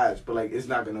was trash. But like, it's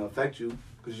not gonna affect you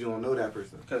because you don't know that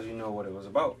person. Because you know what it was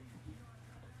about.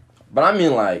 But I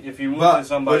mean, like, if you move to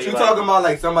somebody, but you talking about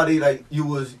like somebody like you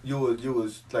was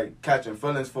like catching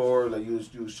feelings for, like you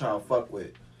was trying to fuck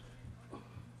with.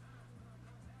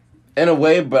 in a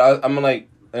way, but I'm like,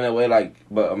 in a way, like,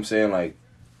 but I'm saying like,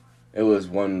 it was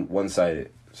one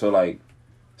sided. So like,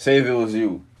 say if it was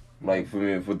you, like for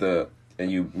me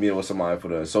and you meet with somebody for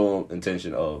the sole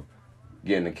intention of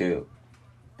getting the kill.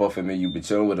 But for me, you've been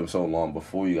chilling with them so long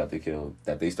before you got the kill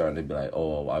that they starting to be like,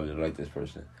 oh, I really like this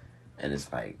person. And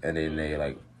it's like, and then they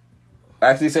like,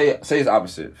 actually say it's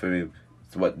opposite for me.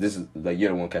 But this is like, you're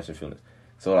the one catching feelings.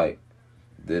 So like,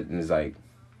 then it's like,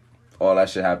 all that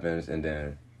shit happens and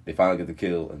then they finally get the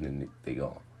kill and then they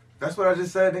gone. That's what I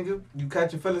just said, nigga. You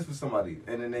catch your feelings for somebody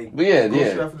and then they go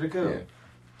straight after the kill. Yeah.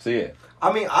 So yeah.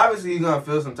 I mean, obviously you're gonna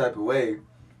feel some type of way.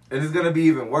 And it's gonna be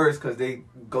even worse because they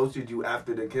ghosted you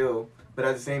after the kill. But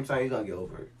at the same time, you're gonna get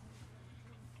over it.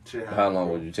 Shit happens, How long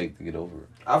bro. would you take to get over it?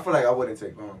 I feel like I wouldn't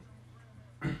take long.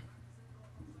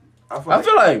 I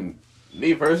feel like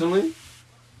me personally,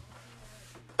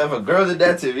 if a girl did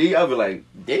that to me, I'd be like,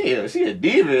 damn, she a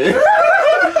demon.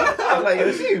 I'm like,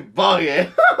 yo, she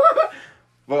bugging.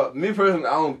 But me personally,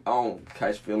 I don't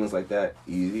catch feelings like that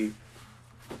easy.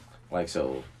 Like,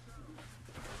 so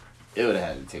it would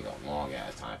have had to take a long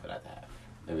ass time for that to happen.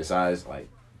 And besides, like,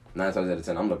 9 times out of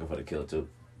 10, I'm looking for the kill too.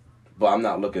 But I'm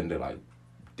not looking to like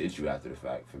ditch you after the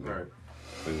fact for me. Right.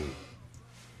 For me.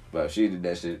 But if she did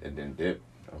that shit and then dipped,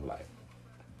 I'm like,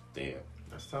 damn.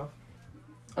 That's tough.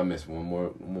 I missed one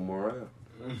more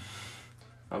round.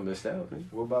 I missed out, man.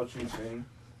 What about you, Shane?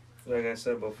 Like I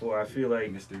said before, I feel like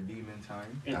Mr. Demon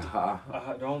Time.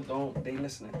 Don't they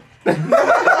listening?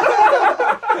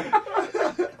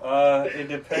 It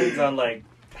depends on like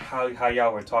how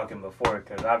y'all were talking before,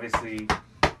 because obviously,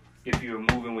 if you were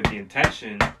moving with the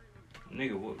intention,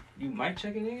 nigga, what, you mic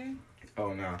checking nigga?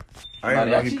 Oh no, I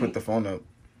didn't know he put the phone up.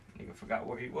 Nigga forgot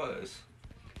where he was.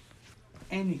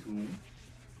 Anywho,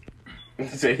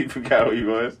 Say he forgot who he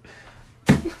was.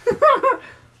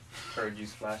 heard you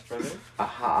splash, brother.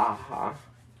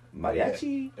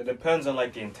 Mariachi. It depends on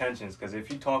like the intentions, because if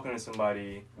you're talking to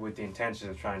somebody with the intention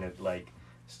of trying to like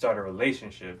start a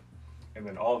relationship, and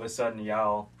then all of a sudden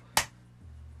y'all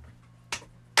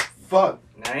Fuck.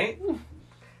 right?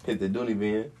 Hit the dooney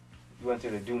bin. You went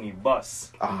to the Dooney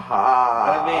bus.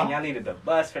 Aha. I mean, y'all needed the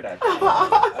bus for that.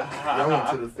 I went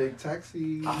to the fake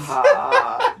taxi.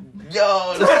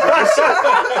 Yo.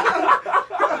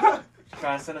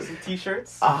 Trying to send us some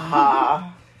t-shirts.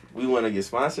 We want to get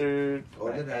sponsored.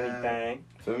 Order that. Anything.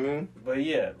 Feel me? But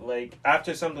yeah, like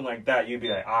after something like that, you'd be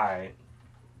like, all right.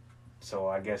 So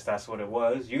I guess that's what it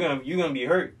was. You're gonna be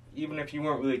hurt, even if you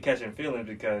weren't really catching feelings,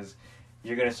 because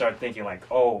you're gonna start thinking like,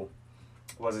 oh,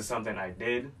 was it something I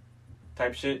did,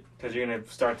 type shit. Because you're gonna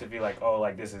start to be like, oh,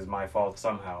 like this is my fault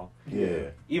somehow. Yeah.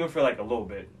 Even for like a little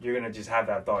bit, you're gonna just have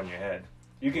that thought in your head.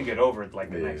 You can get over it like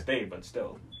the next day, but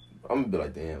still. I'm gonna be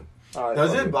like, damn. Right,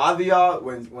 Does it bother y'all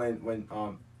when it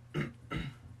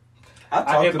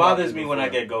bothers me when I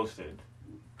get ghosted.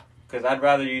 Because I'd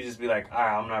rather you just be like,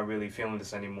 alright, I'm not really feeling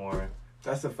this anymore.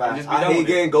 That's a fact. Just be I done hate with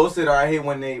getting ghosted, or I hate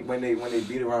when they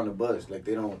beat around the bush. Like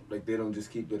they don't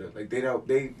just keep it. Like they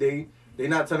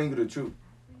not telling you the truth.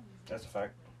 That's a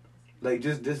fact. Like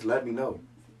just let me know.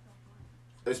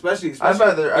 Especially I'd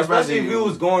rather if you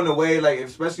was going away, like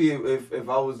especially if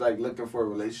I was like looking for a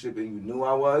relationship and you knew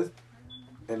I was,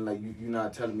 and like you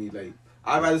not telling me, like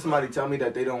I'd rather somebody tell me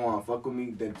that they don't want to fuck with me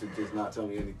than to just not tell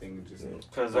me anything and just.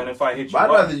 Because then if I hit you, I'd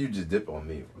rather you just dip on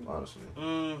me, honestly.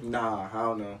 Nah, I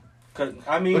don't know. Cause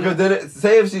I mean, because then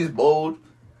say if she's bold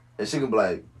and she can be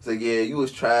like, say yeah, you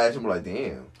was trash. I'm like,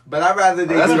 damn. But I'd rather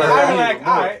they. That's I'm right. like,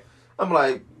 all right. I'm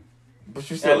like, but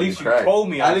you still At least you told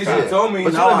me. At least you told me.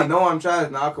 But Now I know I'm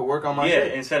trash. Now I could work on my shit.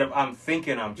 Yeah, instead of I'm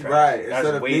thinking I'm trash. Right. That's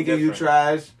Instead of way thinking you different.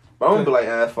 trash. But I'm gonna be like,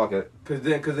 fuck it. Cause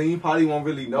then you probably won't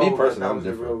really know. Me personally, that I'm was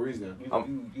the different. real reason.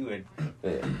 You would.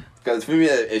 Yeah. Because for me,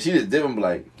 if she just dip, I'm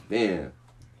like, damn.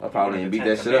 I probably ain't beat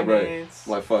that shit up right.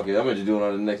 I'm like, fuck it. I'm gonna just do it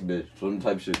on the next bitch. Some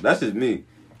type of shit. That's just me.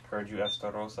 Heard you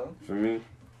Estarosa? For me.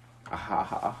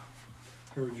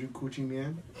 Heard you, Coochie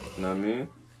Man. You know what I mean?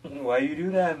 Why you do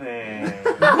that,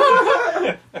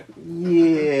 man?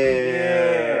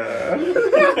 Yeah.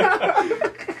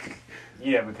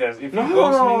 Yeah, because if you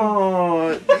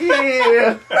ghost me,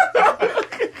 yeah.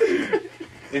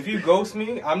 if you ghost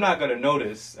me, I'm not gonna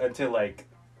notice until like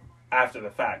after the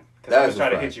fact. Because That I'm is trying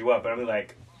a to fact. hit you up, and I'll be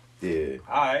like, Yeah.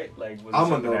 alright, like, was it I'ma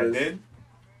something I notice. did?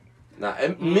 Nah,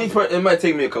 it might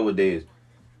take me a couple of days.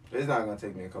 It's not gonna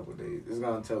take me a couple days. It's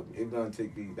gonna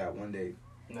take me that one day.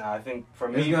 Nah, I think for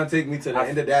It's me, gonna take me to the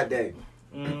end of that day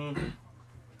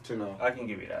to know. I can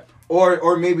give you that.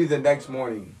 Or maybe the next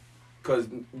morning, cause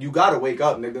you gotta wake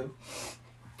up, nigga.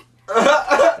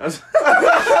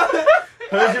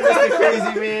 Heard you, Mr.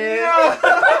 Crazy Man.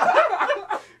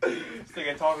 This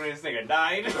nigga talking to this nigga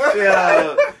died.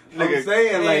 Yeah, I'm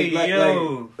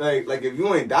saying Hey, like if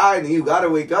you ain't died, then you gotta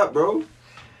wake up, bro.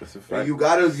 That's a And fact.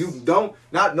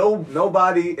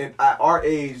 nobody at our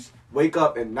age wake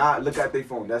up and not look at their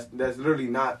phone. That's literally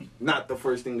not the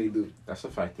first thing they do. That's a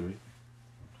factory.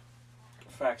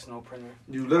 Fax, no printer.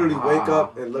 You literally wake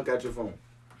up and look at your phone.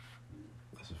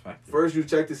 That's a factory. First you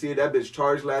check to see if that bitch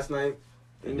charged last night.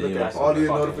 And you And look then at you all fucking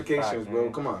your notifications, fact, bro.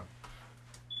 man. Come on.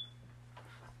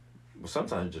 But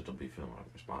sometimes you just don't be feeling like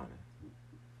responding.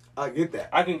 I get that.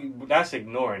 That's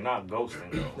ignoring, not ghosting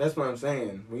though. That's what I'm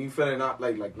saying. When you feeling not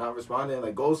like not responding,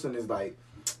 like ghosting is like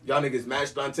y'all niggas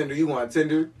matched on Tinder. You on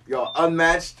Tinder? Y'all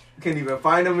unmatched. Can't even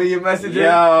find them in your messenger.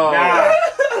 Nah,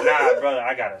 brother,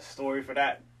 I got a story for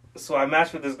that. So I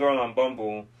matched with this girl on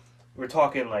Bumble. We're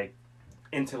talking like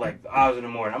into like the hours in the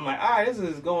morning. I'm like, all right, this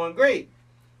is going great.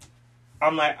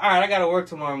 I'm like, all right, I gotta work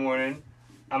tomorrow morning.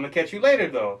 I'm gonna catch you later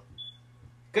though.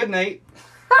 Good night,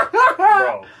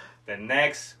 bro. The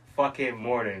next fucking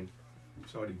morning,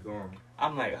 Shorty gone.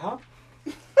 I'm like, huh?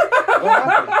 What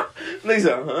happened?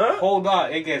 Lisa, huh? Hold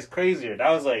on, it gets crazier. That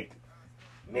was like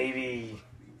maybe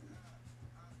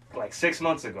like 6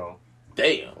 months ago.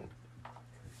 Damn.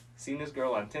 Seen this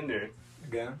girl on Tinder.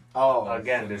 Again? Oh.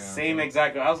 Again, the same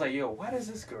exact girl. I was like, yo, why does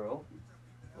this girl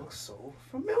look so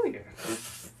familiar?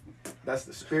 That's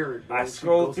the spirit. Bro. I She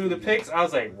scrolled through the ghosted pics. I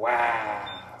was like,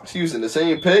 wow. She was in the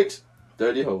same pics.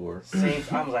 Dirty whore. Same.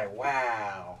 I was like,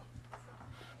 wow.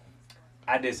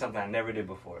 I did something I never did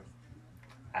before.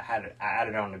 I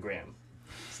added her on the gram.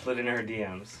 Slid into her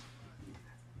DMs.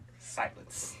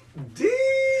 Silence. you.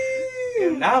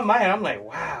 And Damn. now in my head, I'm like,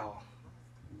 wow.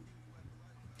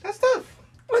 That's tough.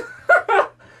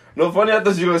 No, funny, I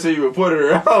thought you were gonna say you reported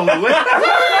her.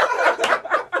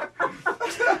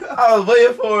 I was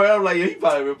waiting for her. I'm like, yeah, he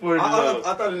probably reported her.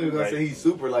 I thought he was gonna say he's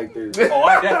super like this. Oh,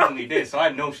 I definitely did, so I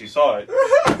know she saw it.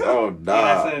 Oh, And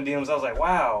I nah. sent the DMs, I was like,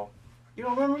 wow. You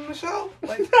don't remember Michelle?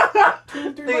 Like, 2 or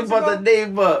 3 Think months about ago? the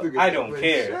name up. I don't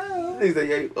care. Niggas like,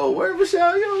 yeah, oh, where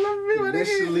Michelle? You don't remember me? My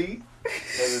nigga? Initially.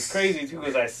 Because it's crazy, too,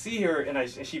 because I see her, and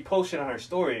she posted on her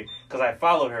story, because I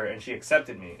followed her, and she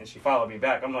accepted me, and she followed me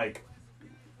back. I'm like,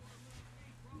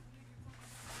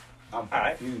 I'm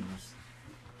Alright. confused.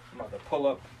 I'm about to pull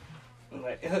up. I'm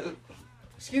like,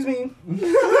 excuse me,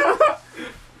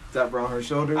 Tap her on her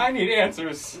shoulder. I need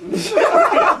answers. He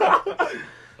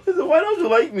said, why don't you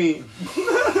like me?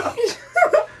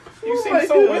 You seemed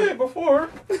so with it before.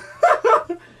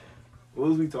 What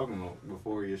was we talking about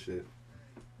before your shit?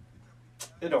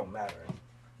 It don't matter.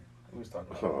 We was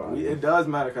talking about It does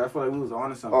matter because I feel like we was on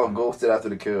to something. Oh, ghosted after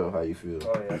the kill. How you feel?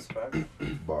 Oh, yeah, that's fact.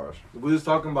 Bars. We was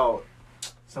talking about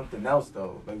something else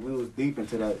though. Like we was deep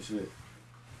into that shit.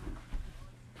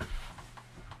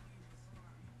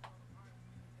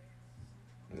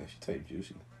 Yeah, she tape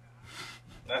juicy.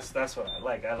 That's what I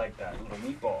like. I like that.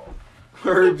 Meatball.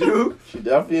 Heard you. She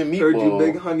definitely a meatball. Heard you,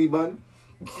 big honey bun.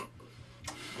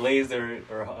 Glazed or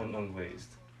unglazed?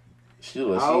 She I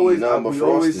was always, nah, we but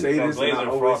always frosted. say No, this, and glazed I or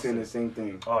always frosted? say the same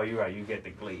thing. Oh, you're right. You get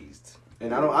the glazed.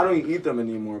 And I don't even eat them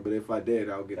anymore. But if I did,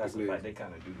 I'll get That's the the fact. glazed. They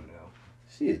kind of do now.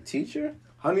 She a teacher?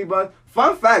 Honey buns.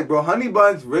 Fun fact, bro. Honey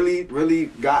buns really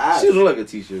got ass. She look like a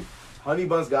teacher. Honey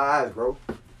buns got ass, bro.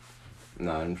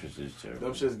 Nah, them shit's just terrible.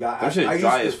 Them shits got Them ass. shit I used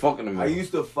dry to- as fuck in the I middle.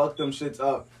 used to fuck them shits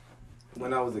up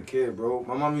when I was a kid, bro.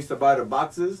 My mom used to buy the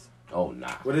boxes. Oh, nah.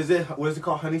 What is it? What is it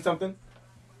called? Honey something?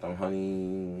 Them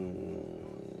honey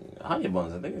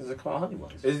buns. I think it's called honey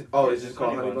buns. It's just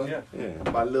called honey buns? Yeah.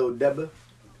 Yeah. By Lil Deborah.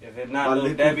 If it's not My Little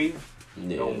liquid- Debbie,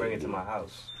 Yeah. don't bring it to my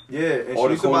house. Yeah, and Or she the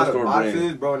used to buy corner the store boxes,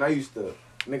 brand. bro, and I used to,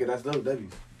 nigga, that's Lil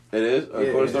Debbie's. It is? Yeah,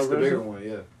 it's the bigger version? one,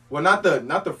 yeah. Well, not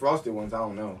the frosted ones, I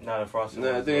don't know. Not a frosted. Nah,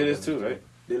 I ones, think it Little is too, Debbie. right?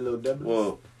 They Lil Debbie's.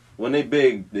 Well, when they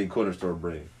big, they corner store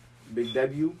brand. Big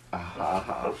W.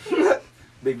 Ah,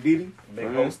 Big Diddy. Big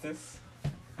Mhm. hostess.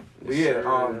 But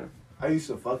yeah, I used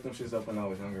to fuck them shits up when I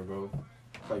was younger, bro.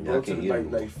 Like, Yeah, I go can't to eat like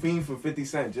them. fiend for 50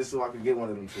 cents just so I could get one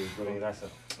of them shits, I mean, bro. that's a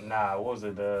what was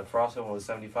it? The frosted one was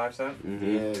 75 cents.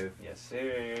 Mm-hmm. Yeah. Yes,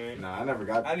 sir. Nah, I never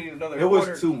got. I need another. It was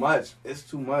quarter. too much. It's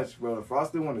too much, bro. The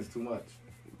frosted one is too much.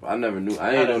 I never knew.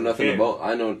 I Not ain't know as a nothing kid. about.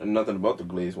 I know nothing about the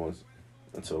glazed ones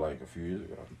until like a few years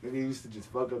ago. Nigga used to just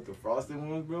fuck up the frosted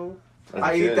ones, bro.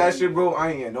 I eat that shit, bro.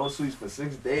 I ain't had no sweets for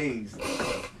 6 days.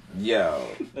 Yo.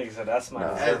 Like I said, that's my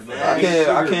Nah, dessert for I I the can't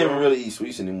sugar, even bro. really eat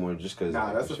sweets anymore just because.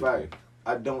 Nah, that's a fact.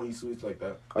 I don't eat sweets like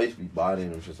that. I used to be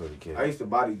bodying them just as a kid. I used to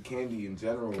body candy in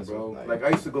general, That's bro. what, Like I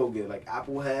used to go get like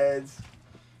apple heads.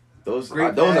 Those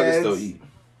grape I can heads. still eat.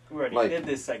 We already Like- did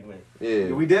this segment.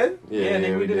 Yeah. We did? Yeah,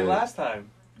 nigga, we did it last time.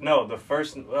 No, that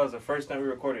was the first time we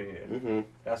recorded here. Mm-hmm.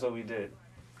 That's what we did.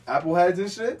 Apple heads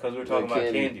and shit? Because we were talking Like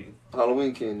about candy. candy.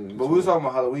 Halloween candy. But we was talking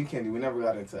about Halloween candy. We never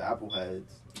got into apple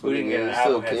heads. We didn't get an It's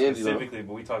apple still head candy, though. specifically,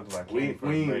 but we talked about candy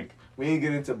for a break. We ain't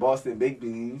get into Boston baked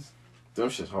beans. Them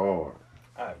shit's hard.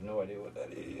 I have no idea what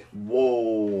that is.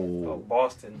 Whoa. A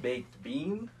Boston baked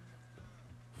bean?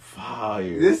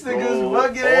 Fire. This nigga's bro.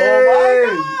 bugging.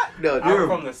 Oh my god. No, I'm dude.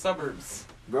 from the suburbs.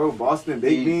 Bro, Boston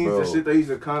baked Eat, beans, bro. the shit they used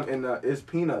to come in it's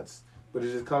peanuts, but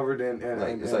it's just covered in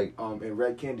in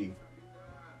red candy.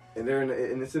 And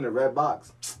and it's in a red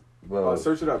box. Bro,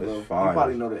 Search it up, bro. it's You fire.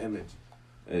 probably know the image.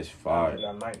 It's fire.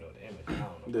 I might know the image. I don't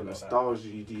know. The about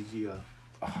nostalgia,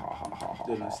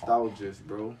 the nostalgia,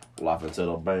 bro. Laughing to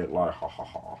the bank like ha ha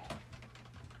ha.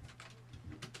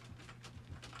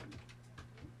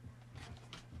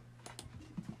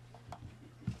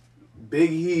 Big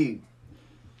Heat.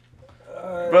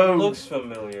 that. Bro. It looks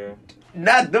familiar.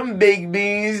 Not them baked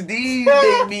beans, these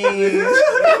baked beans.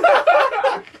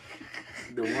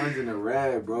 The ones in the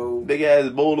red, bro. Big ass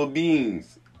bowl of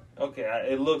beans. Okay,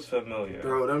 it looks familiar.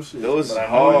 Bro, them shit. Those But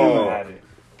I know you hard. had it.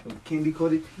 Candy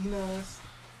coated peanuts.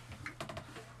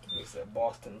 They said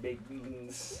Boston baked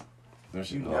beans. Them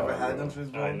shit You hard, never had bro. them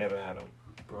shits, bro? I never had them.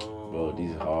 Bro. Bro,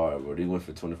 these are hard, bro. They went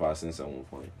for 25 cents at one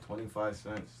point. 25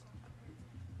 cents.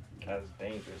 That's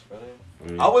dangerous,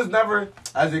 brother. I was never,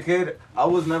 as a kid, I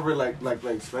was never like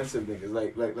expensive niggas.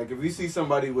 Like if you see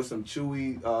somebody with some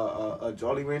chewy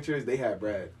Jolly Ranchers, they had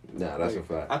bread. Nah, that's Like, a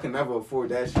fact. I can never afford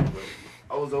that shit, bro.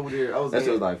 I was over there. That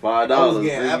shit was like $5. I was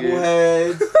getting apple nigga.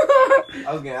 heads.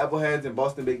 I was getting apple heads and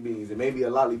Boston baked beans and maybe a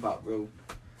lollipop, bro.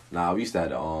 Nah, we used to have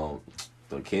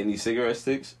the candy cigarette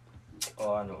sticks.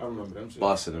 Oh, I I know. remember them shit.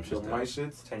 Busting them The shit. white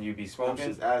shits. Can you be Them smoking?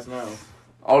 shit's ass now.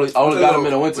 I only got them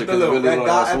in the winter with the because little really red don't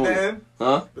dot have at the smoke. end.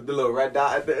 Huh? With the little red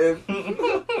dot at the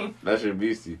end. That shit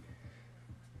beastie.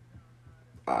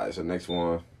 Alright, so next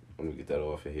one. Let me get that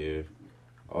off of here.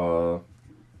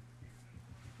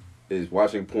 Is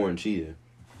watching porn cheating.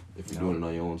 If you're doing it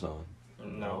on your own time.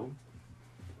 No.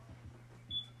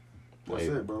 That's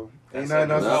Like, it, bro. That's Ain't nothing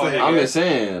it. else No, to say. nigga. I'm just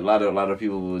saying, a lot of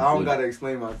people would. I don't would- gotta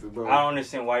explain myself, bro. I don't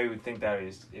understand why you would think that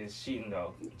is cheating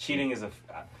though. Cheating is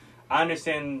I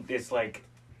understand it's like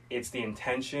it's the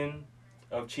intention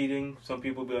of cheating. Some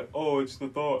people be like, oh, it's the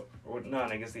thought, or no,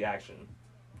 nigga, it's the action.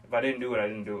 If I didn't do it, I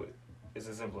didn't do it. It's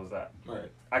as simple as that. Right.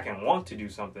 I can want to do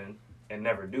something and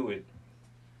never do it.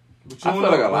 But I you feel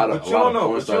don't like know. a lot of- But you a lot don't of know.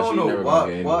 porn But you stars, don't you know never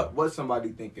gonna get what somebody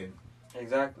thinking.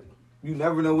 Exactly. You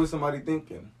never know what somebody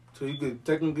thinking. So you could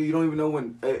technically you don't even know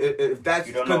when if that's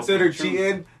You don't know if considered it's true.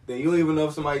 cheating, then you don't even know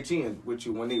if somebody cheating with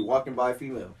you when they walking by a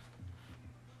female.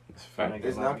 It's a fact. Nigga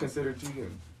It's might not be- considered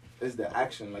cheating. It's the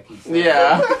action, like he said.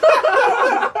 Yeah.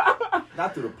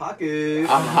 Not through the pocket.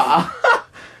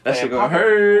 That shit gonna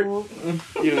hurt.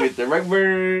 You gonna get the wreck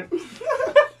burn.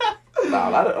 Nah,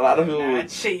 a lot of people Nah, would,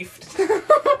 chafed. a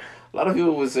lot of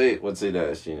people would say that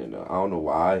it's cheating though. I don't know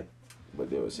why, but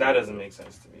they would say That doesn't make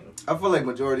sense to me. I feel like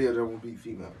majority of them will be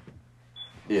female.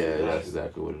 Yeah, that's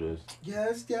exactly what it is.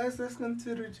 Yes, that's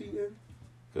considered cheating.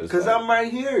 Cause I'm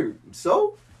right here.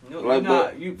 So No, like,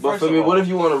 nah, but for me, what if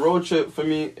you want a road trip? For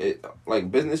me, like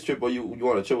business trip, or you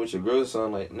want to trip with your girls or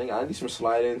something? Like, nigga, I need some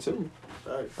slide in too.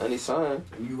 right. I need sign.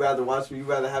 You rather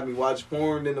have me watch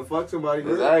porn than to fuck somebody.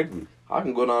 Girl? Exactly. I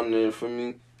can go down there for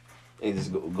me and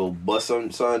just go bust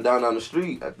something down the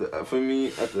street at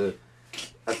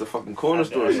the fucking corner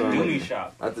store or At the something. Dooney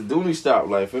shop. At the Dooney stop,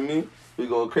 like for me, we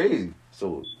go crazy.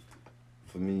 So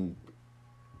for me,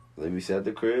 let me sit at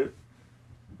the crib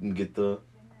and get the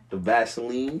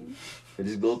Vaseline and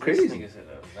just go This crazy. nigga said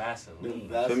a Vaseline.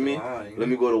 For me, let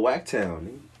me go to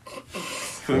Whacktown.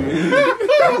 For me,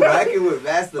 You whacking with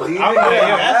Vaseline? I'm nigga? like,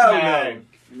 yo, that's Hell mad. no.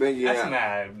 That's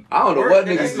mad. I don't know what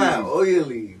niggas That's use. not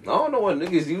oily. I don't know what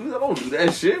niggas use. I don't do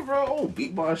that shit, bro. I don't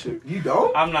beat my shit. You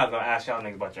don't? I'm not gonna ask y'all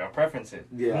niggas about y'all preferences.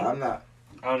 Yeah, I'm not.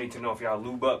 I don't need to know if y'all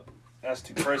lube up. That's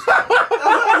too personal.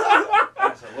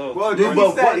 That's a little Well, too then Lube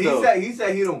up what, he though?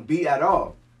 said he don't beat at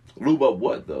all. Lube up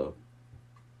what though?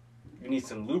 You need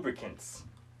some lubricants.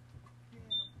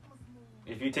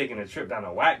 If you taking a trip down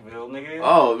to Whackville, nigga.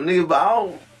 Oh, nigga, but I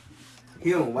don't. He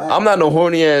don't whack. I'm not no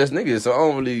horny ass nigga, so I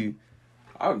don't really.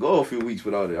 I'll go a few weeks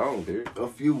without it. I don't care. A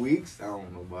few weeks. I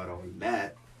don't know about all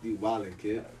that. You wildin',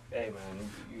 kid. Hey man.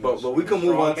 you But we can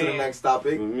move strong on to the man. next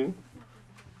topic. You know what I mean?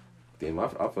 Damn, I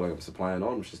feel like I'm supplying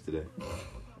all them shits today.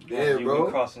 Yeah, you bro.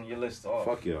 be crossing your list off.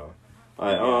 Fuck y'all.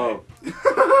 Alright,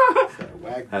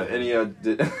 Whack have this. any of y'all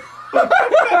did...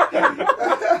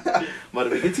 About to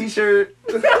make a t-shirt.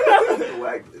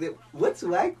 Whack. What's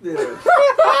whack this?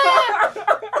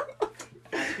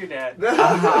 Ask your dad.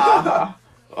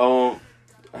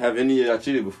 Have any of y'all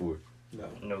cheated before? No.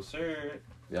 No, sir.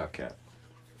 Y'all cap.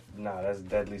 Nah, that's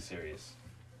deadly serious.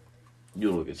 You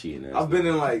don't look at cheating. I've been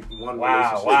in like one Wow,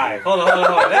 relationship. why? Hold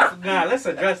on. Let's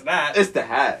address that. It's the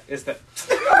hat. It's the...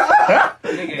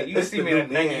 Nigga, you It's see the me new at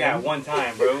a 90 man. at one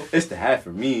time, bro. It's the hat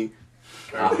for me.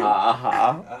 But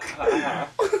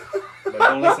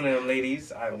don't listen to them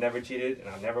ladies. I've never cheated,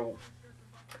 and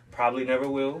probably never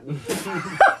will.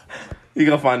 You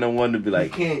gonna find the one to be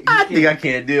like, I think I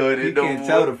can't deal with it You no can't more.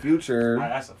 tell the future.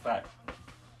 That's a fact.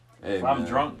 Hey, If I'm man.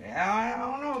 drunk, I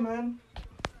don't know, man.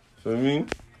 Feel me?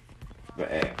 But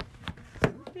hey.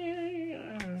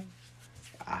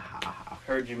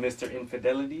 Heard you, Mr.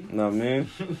 Infidelity. No, man.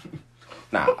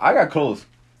 Nah, I got close.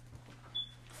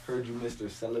 Heard you, Mr.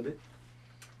 Celibate.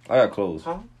 I got close.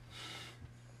 Huh?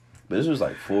 But this was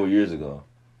like 4 years ago.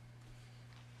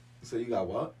 So you got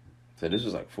what? So this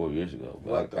was like 4 years ago.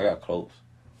 What But I got close.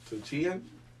 So cheating?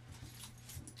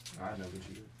 I never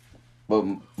cheated. But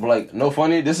like, no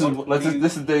funny. This is What do you-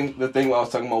 this is the thing I was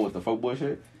talking about with the fuckboy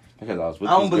shit. Because I was with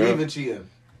I don't this girl. believe in cheating.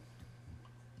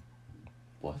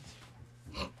 What?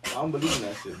 I don't believe in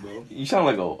that shit, bro. You sound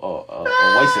like a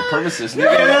white supremacist,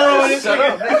 nigga. Shut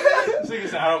up. This nigga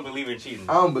said, I don't believe in cheating.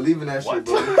 I don't believe in that What? shit,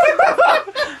 bro.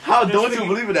 How This don't you nigga-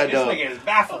 believe in that, This though? nigga is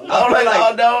baffled. I don't like.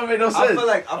 Oh, that don't make no sense. I feel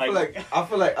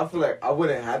like I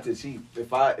wouldn't have to cheat.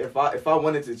 If I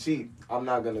wanted to cheat, I'm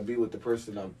not gonna be with the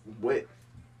person I'm with.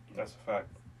 That's a fact.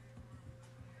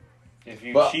 If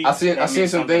you But cheat, I seen that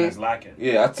means some something things- is lacking.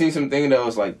 Yeah, I seen something that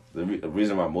was like the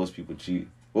reason why most people cheat.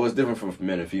 Well, it's different from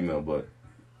men and female, but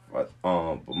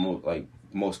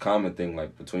most common thing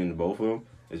like between the both of them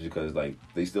is because like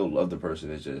they still love the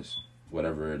person. It's just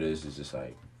whatever it is. It's just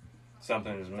like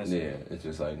Something is missing. yeah. It's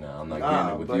just like nah, I'm not Nah,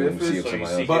 getting it with but you. if I'm see it's- if So you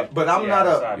somebody see- else. But I'm Yeah, not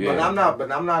that's a not-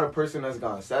 but I'm not a person that's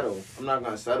gonna settle. I'm not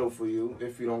gonna settle for you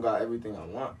if you don't got everything I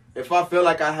want. If I feel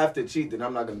like I have to cheat, then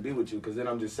I'm not gonna be with you because then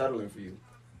I'm just settling for you.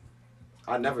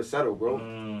 I never settle, bro.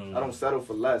 I don't settle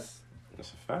for less.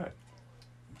 That's a fact.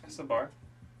 That's the bar.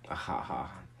 Ha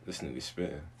ha. This nigga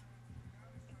spitting.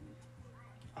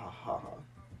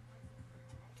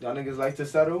 Y'all niggas like to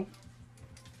settle?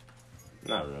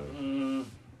 Not really.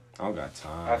 I don't got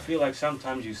time. I feel like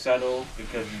sometimes you settle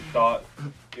because you thought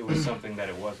it was something that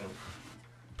it wasn't.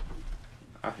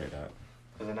 I hear that.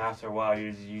 But then after a while,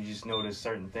 you just notice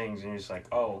certain things, and you're just like,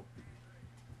 oh,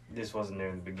 this wasn't there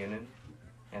in the beginning.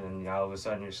 And then all of a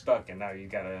sudden you're stuck, and now you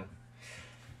gotta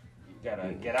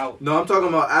get out. No, I'm talking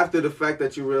about after the fact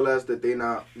that you realize that they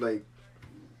not like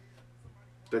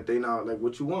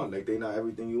what you want. Like they not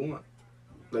everything you want.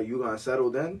 Like you gonna settle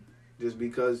then just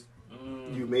because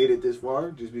you made it this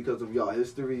far, just because of y'all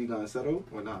history, you gonna settle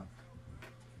or not?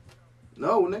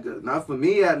 No, nigga, not for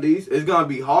me at least. It's gonna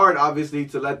be hard, obviously,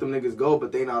 to let them niggas go,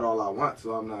 but they not all I want,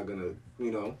 so I'm not gonna,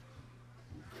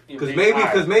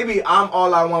 because maybe I'm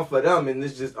all I want for them, and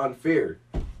it's just unfair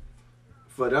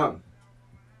for them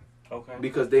Okay.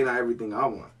 because they not everything I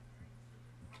want.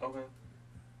 Okay.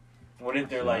 What if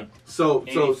they're like So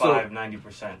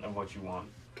 85-90% of what you want?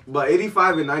 but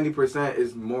 85 and 90%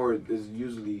 is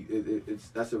usually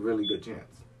that's a really good chance.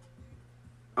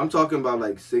 I'm talking about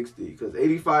like 60, because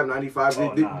 85,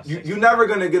 95, you never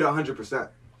gonna get 100%.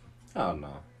 Oh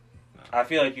no. I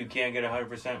feel like you can get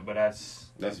 100%, but that's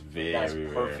very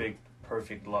rare.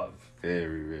 perfect love.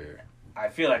 Very rare. I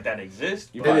feel like that exists.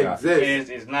 You It probably exists.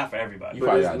 It's not for everybody. You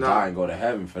probably it's gotta not. die and go to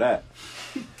heaven for that.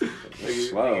 Slow.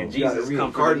 Nigga, You gotta Jesus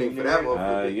reincarnate for that comforted me,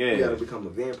 motherfucker. yeah. You gotta become a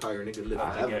vampire, nigga, live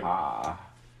I forever. get it.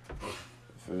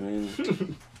 For me,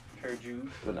 Heard you.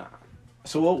 but nah.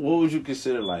 So what would you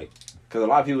consider like? Because a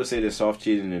lot of people say there's soft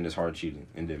cheating and there's hard cheating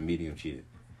and then medium cheating.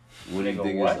 What do you Nigga,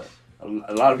 think what? is like?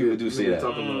 A lot of people do say Nigga that.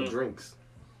 talking about drinks.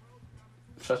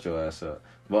 Shut your ass up.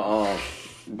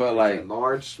 But like,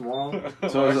 Large, small. so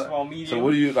Large, it's- small, medium. so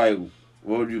what do you like?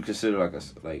 What would you consider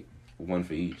like one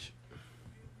for each?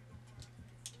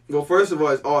 Well, first of all,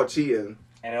 it's all cheating.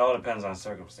 And it all depends on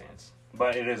circumstance.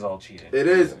 But it is all cheating. It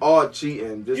is all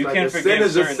cheating. Just You like can't a sin forgive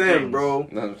is a certain sin, things. bro.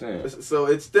 You know what I'm saying? So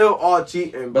it's still all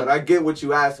cheating, but I get what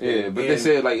you asking. Yeah, but they And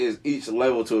say like it's each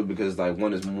level to it because like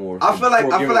one is more. I feel like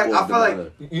forgivable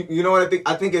than you know what I think?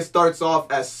 I think it starts off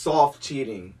as soft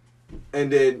cheating, and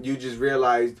then you just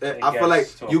realize. I feel like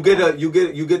gets to a you get point.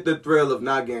 you get the thrill of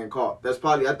not getting caught. That's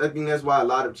probably I think that's why a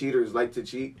lot of cheaters like to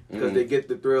cheat because Mhm. they get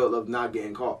the thrill of not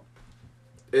getting caught.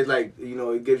 it's like, you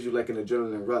know, it gives you like an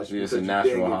adrenaline rush. Yeah, it's because a you didn't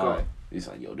natural get high. caught. He's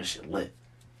like, yo, this shit lit.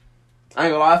 I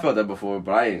ain't gonna lie, I felt that before,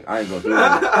 but I ain't go through it.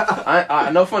 I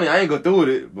no funny, I ain't go through with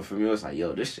it, but for me, it was like,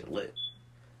 yo, this shit lit.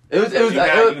 It was You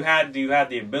like, had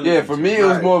the ability. yeah, for me, it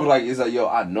was Right. more of like, it's like, yo,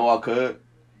 I know I could,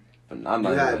 but I'm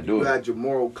not gonna do You it. had your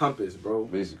moral compass, bro.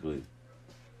 Basically.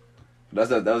 That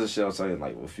was the shit I was saying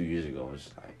like a few years ago. It's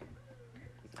just like,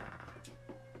 nah.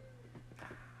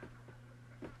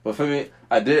 But for me,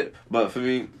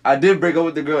 I did break up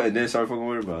with the girl and then start fucking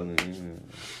with her. But I was like,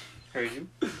 Heard you.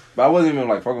 but I wasn't even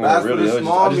like fucking with That's her for really. the I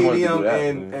small, just wanted to do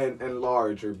medium, that. and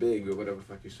large or big or whatever the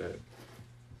fuck you said.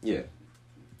 Yeah.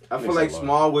 I feel Makes like it large.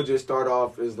 small would just start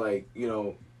off as like, you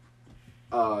know,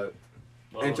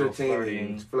 Little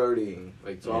entertaining, flirting,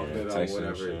 like talking Yeah, to them, texting and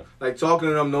whatever. shit. Like talking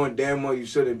to them knowing damn well you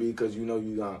shouldn't be because you know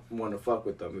you gonna want to fuck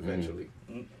with them eventually.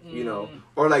 You know,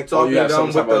 or like talking you to have them some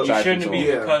with type of the You attraction shouldn't to be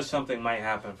him. because something might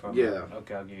happen from it. Yeah.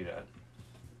 Okay, I'll give you that.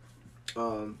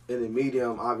 in the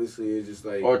medium, obviously it's just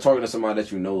like Or talking to somebody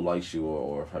that you know likes you,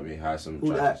 or I mean has some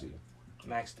Who attraction to you.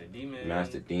 Max the Demon.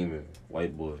 Master Demon,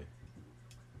 white boy.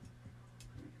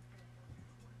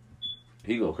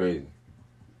 He go crazy.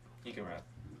 He can rap.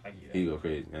 I give you that. He go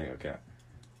crazy. I ain't gonna cap.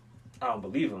 I don't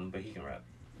believe him, but he can rap.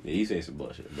 Yeah, he say some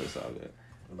bullshit, but it's all good.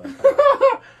 But come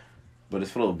on. But it's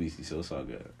flow beastie, so it's all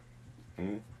good. I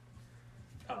don't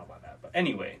know about that, but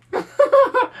anyway.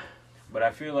 But I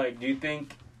feel like, do you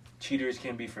think cheaters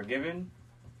can be forgiven?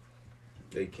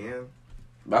 they can.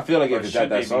 But I feel like Or if it's should that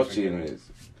they be soft cheating forgiven? is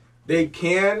They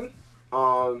can.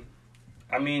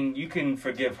 I mean, you can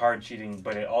forgive hard cheating,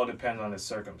 but it all depends on the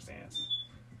circumstance.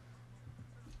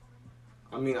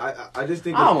 I mean, I just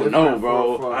think I it's don't different know,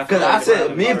 bro. for- Because I I feel said,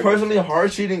 like me hard personally, cheating.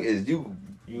 hard cheating is you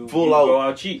You Full out. go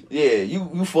out cheat. Yeah,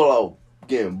 you full out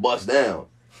getting bust down.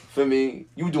 For me,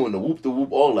 you doing the whoop,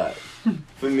 all that.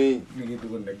 For me, you get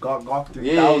doing the gawk 3000.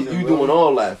 yeah, you bro. doing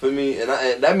all that. For me, and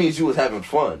that means you was having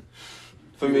fun.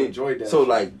 For You me, enjoyed that so shit.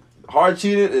 like hard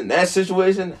cheating in that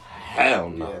situation, hell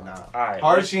no. Yeah, nah. Alright,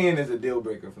 Hard let's- cheating is a deal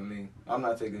breaker for me. I'm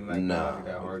not taking like Nah,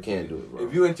 that hard. you can't cheating. do it, bro.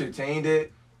 If you entertained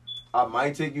it, I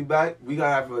might take you back. We gonna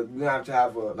have to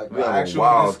have a like We an have a actual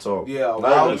wild talk. Yeah, a Let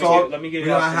wild me talk. let me We give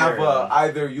gonna you a have scenario.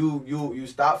 either you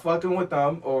stop fucking with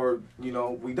them or you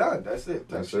know we done. That's it.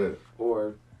 That's it.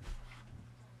 Or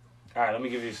Alright, let me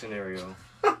give you a scenario.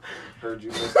 heard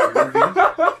you, Mr. Movie.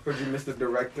 Heard you, Mr.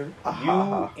 Director.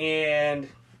 You and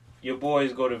your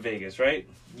boys go to Vegas, right?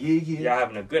 Yeah. Y'all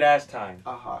having a good ass time.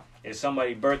 Uh-huh. It's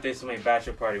somebody's birthday, somebody's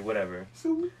bachelor party, whatever.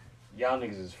 So, Y'all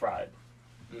niggas is fried.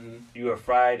 mhm. You are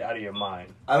fried out of your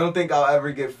mind. I don't think I'll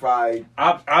ever get fried.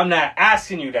 I'm not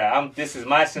asking you that. This is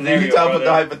my scenario. You talking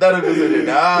about the brother. hypotheticals in it?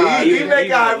 Nah, He Leave it- make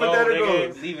leave it alone,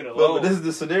 hypotheticals. nigga. Leave it but alone. this is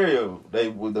the scenario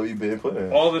that we've been put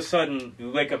in. All of a sudden, you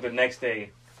wake up the next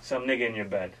day, some nigga in your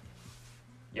bed.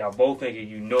 Y'all both thinking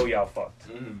you know y'all fucked,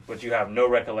 Mhm. but you have no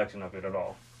recollection of it at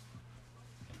all.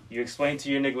 You explain to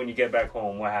your nigga when you get back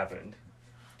home what happened.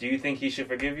 Do you think he should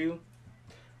forgive you?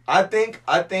 I think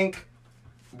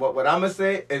what I'm gonna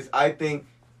say is I think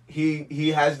he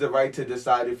has the right to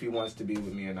decide if he wants to be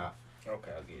with me or not.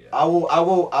 Okay, I'll give you that. I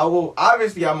will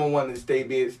obviously I'm gonna want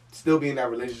to still be in that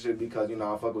relationship because you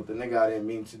know I fuck with the nigga. I didn't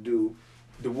mean to do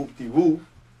the whoop-de-whoop,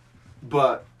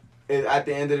 but at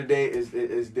the end of the day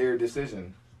it's their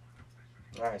decision.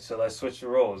 All right, so let's switch the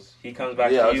roles. He comes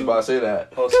back Yeah, I to was you. about to say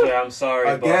that. Oh, swear, I'm sorry.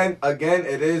 Again,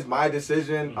 it is my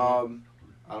decision. Mhm.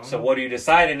 I don't So know. what are you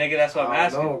deciding, nigga? That's what I'm I don't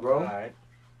asking. know, bro. All right.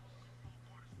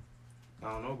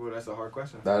 I don't know, bro. That's a hard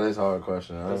question. That is a hard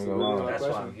question. I That's ain't a gonna really lie. hard That's why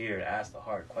question. I'm here to ask the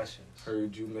hard questions.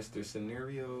 Heard you, Mr.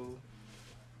 Scenario.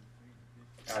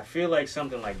 I feel like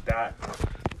something like that.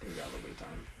 We got a little bit of time.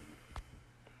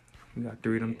 We got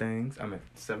 3 of them things. I mean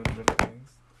 7 of them things.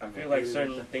 I feel like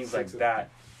certain things like that.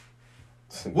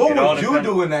 What It all would you depends-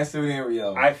 do in that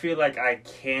scenario? I feel like I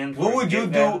can. What would you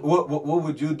forgive do? them. What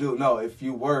would you do? No, if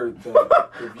you were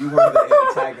the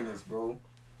antagonist, bro.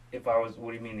 If I was,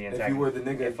 what do you mean the If antagonist? you were the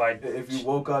nigga, If you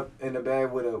woke up in the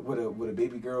bed with a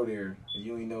baby girl there, and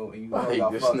you ain't know, and you I know hate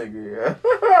y'all this fuck. nigga,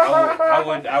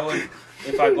 I would.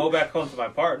 If I go back home to my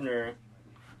partner,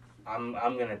 I'm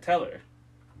gonna tell her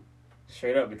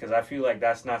straight up because I feel like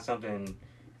that's not something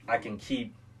I can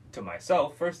keep to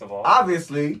myself. First of all,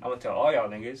 Obviously, I'm gonna tell all y'all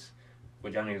niggas,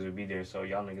 but y'all niggas would be there, so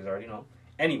y'all niggas already know.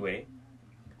 Anyway,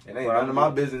 it ain't Well, none of my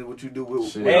business what you do with.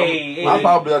 Shit. Hey, I'm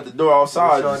probably at the door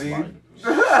outside. Shorty.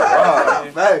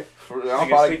 Just like, Hey, I'm niggas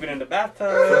probably, sleeping in the I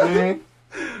bathtub. mean,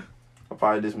 I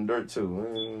probably did some dirt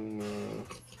too.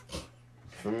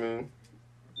 For me,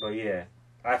 But yeah,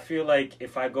 I feel like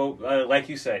if I go, like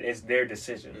you said, it's their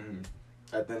decision.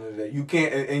 Mhm. At the end of the day, you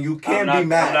can't, and you I'm can't not, be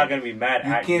mad. I'm not gonna be mad.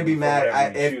 You at can't be for mad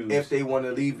whatever at you choose. if they want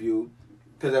to leave you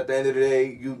Because at the end of the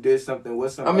day, you did something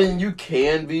with I somebody. mean, you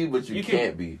can be, but you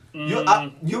can't be. You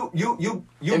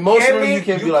Emotionally, you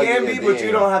can be, but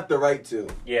you don't have the right to.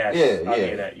 Yes, Yeah, I yeah.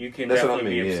 get that. You can That's what I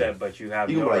definitely mean, be yeah. upset, but you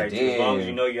have You no can be right like, to. As long as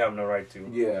you damn. know you have no right to.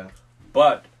 Yeah.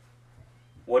 But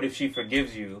what if she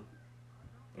forgives you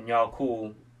and y'all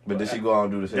cool? But did she go out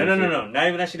and do the same No. shit? Not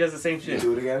even that she does the same You shit.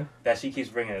 do it again. That she keeps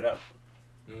bringing it up.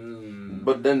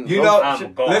 But then You know,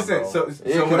 I'm gone, listen. bro. So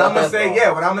Yeah, what I'm gonna I'm say,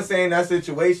 gone. what I'm gonna say in that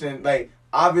situation, like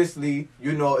obviously,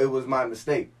 you know, it was my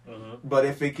mistake. Mm-hmm. But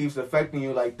if it keeps affecting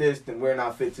you like this, then we're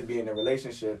not fit to be in a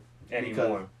relationship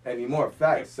anymore.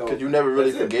 Facts. So because you never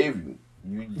really that's it. forgave you.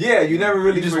 You never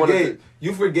really you just wanted forgave.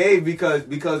 You forgave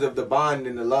because of the bond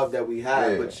and the love that we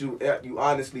had, Yeah. but you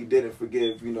honestly didn't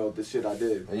forgive, you know, the shit I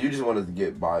did. And you just wanted to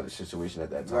get by the situation at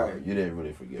that time. Right. You didn't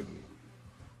really forgive me.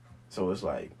 So it's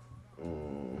like,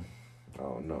 I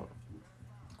don't know.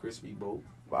 Crispy boat.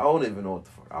 But I don't even know what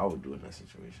the fuck I would do in that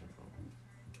situation, bro.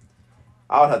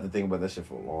 I would have to think about that shit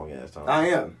for a long ass time. I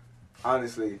am,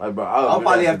 honestly. Like, bro, I'll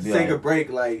probably have to be take a like, break.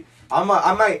 Like I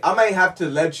might have to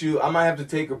let you. I might have to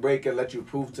take a break and let you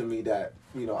prove to me that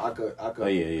you know I could I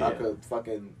could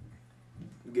fucking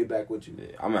get back with you.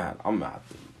 Yeah, I'm gonna have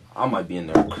to. I might be in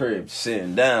their crib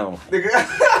sitting down. Nigga,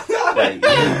 Like,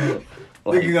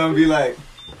 nigga gonna be like,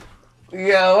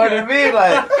 yeah, what it be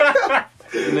like?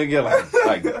 Nigga,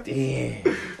 like, damn.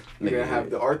 you Nigga, gonna have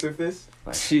the Arthur fist.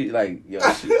 like she, like, yo,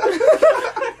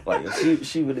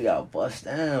 she really got bust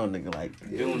down, nigga. Like,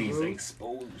 Dooney's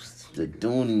exposed. the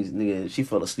Doonies, nigga. She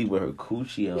fell asleep with her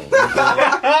coochie on.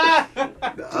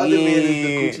 The other man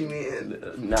is the coochie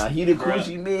man. Nah, he the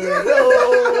coochie man.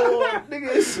 No,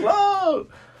 nigga, it's slow.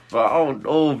 But I don't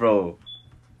know, bro.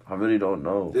 I really don't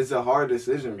know. It's a hard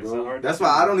decision, It's a bro. hard That's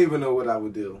decision. why I don't even know what I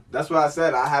would do. That's why I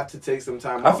said I have to take some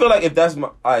time I off. feel like if that's my...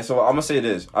 Alright, so I'm gonna say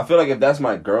this. I feel like if that's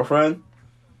my girlfriend,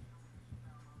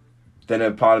 then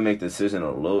it'd probably make the decision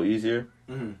a little easier.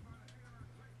 Mhm.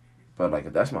 But, like,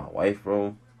 if that's my wife,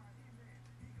 bro,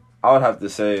 I would have to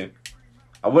say...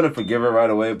 I wouldn't forgive her right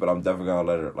away, but I'm definitely gonna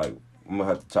let her, like... I'm gonna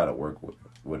have to try to work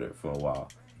with it for a while.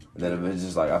 And then if it's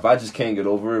just like... If I just can't get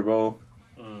over it, bro...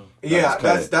 Yeah,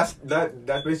 just that's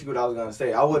basically what I was gonna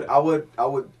say. I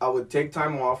would take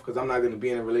time off because I'm not gonna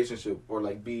be in a relationship or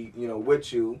like be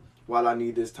with you while I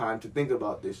need this time to think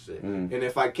about this shit. Mm. And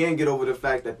if I can't get over the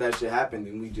fact that shit happened,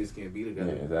 then we just can't be Yeah,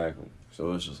 together. exactly.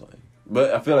 So it's just like...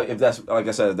 But I feel like if that's... Like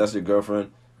I said, if that's your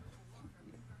girlfriend...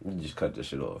 You just cut this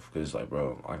shit off. Because it's like,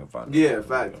 bro, I can find... Yeah,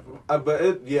 fact. But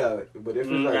if it's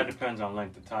That like depends on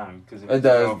length of time. Cause if It it's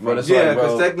does, girlfriend- but it's yeah, like, bro...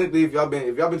 because technically if y'all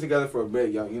been together for a bit,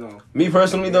 y'all Me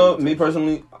personally,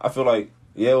 I feel like,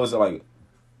 yeah, it was like,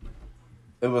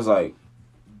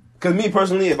 because me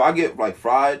personally, if I get, like,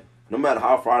 fried, no matter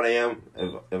how fried I am,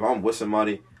 if I'm with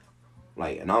somebody,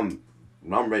 like, and I'm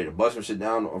ready to bust some shit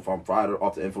down, or if I'm fried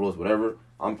off the influence, whatever,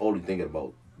 I'm only thinking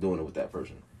about doing it with that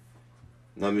person.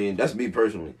 You know what I mean? That's me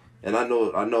personally. And I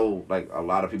know, like, a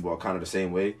lot of people are kind of the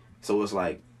same way, so it's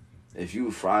like, if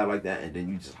you fry like that, and then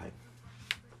you just, like,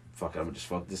 fuck it, I'm gonna just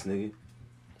fuck this nigga,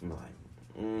 I'm like,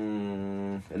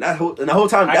 and the whole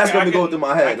time that's gonna be going through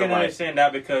my head. I can I'm like, understand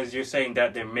that because you're saying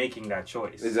that they're making that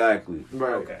choice. exactly.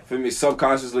 right. Okay. For me,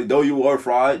 subconsciously, though you were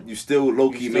fried, you still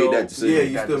low key made that decision.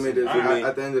 Yeah, you still made it. Alright.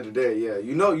 At the end of the day, yeah,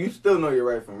 you still know you're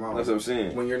right from wrong. That's what I'm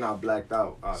saying. When you're not blacked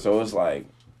out. So it's like,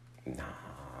 nah,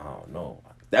 I don't know.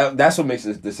 That's what makes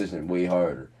this decision way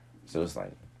harder. So it's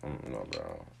like, no,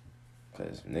 bro,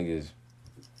 because niggas.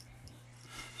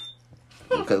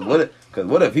 Because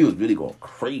what if he was really going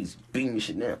crazy, beating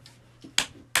shit down?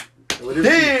 What if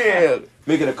Damn!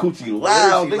 Making a coochie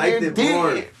loud. she liked it more?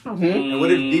 And what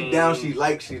if deep down she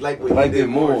liked what you Liked did it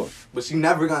more. But she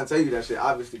never gonna tell you that shit,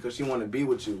 obviously, because she want to be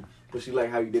with you. But she like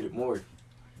how you did it more.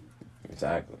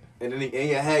 Exactly. And then in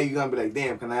your head, you gonna be like,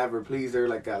 damn, can I ever please her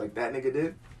like that nigga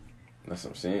did? That's what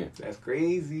I'm saying. That's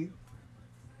crazy.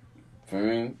 For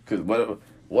me, because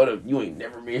what if you ain't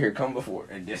never made her come before,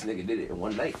 and this nigga did it in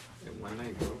one night? In one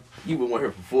night, bro. You been with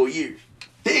her for 4 years.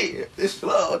 Damn, it's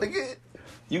slow, nigga.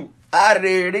 You out of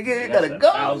there, nigga. You gotta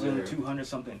go. 1,200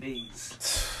 something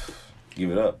days.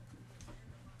 Give it up.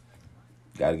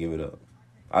 Gotta give it up.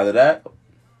 Either that,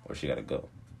 or she gotta go.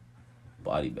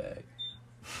 Body bag.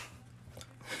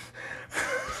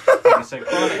 He said,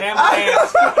 call the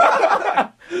ambulance.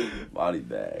 Body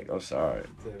bag. I'm sorry.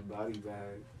 That body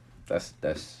bag. That's.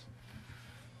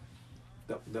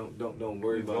 Don't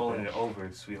worry You're about rolling that. it over,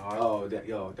 sweetheart. Oh,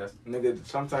 that's nigga.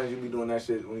 Sometimes you be doing that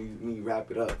shit when you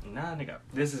wrap it up. Nah, nigga.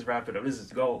 This is wrap it up. This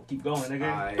is go. Keep going, nigga.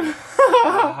 Alright. Ha,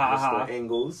 ha, ha. What's the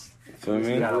angles? Feel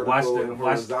me? Yeah. Vertical watch and the-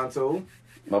 horizontal.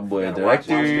 My boy, Gotta watch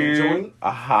the director. joint.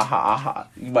 Aha, aha, aha.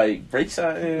 You might break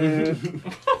something.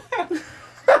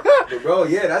 But bro,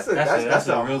 yeah, that's a real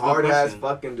good hard ass question.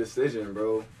 fucking decision,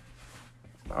 bro.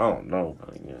 I don't know.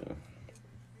 Like, yeah.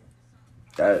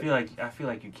 I feel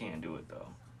like you can't do it though.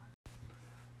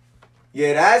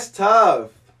 Yeah, that's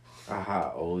tough.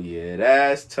 Oh yeah,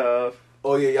 that's tough.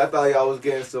 Oh yeah, y'all thought y'all was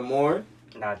getting some more.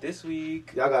 Not this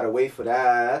week. Y'all gotta wait for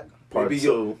that. Part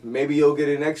two. Maybe you'll get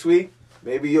it next week.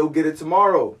 Maybe you'll get it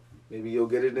tomorrow. Maybe you'll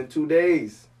get it in 2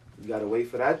 days. You gotta wait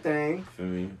for that thing. Feel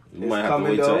me? You It's might have to coming,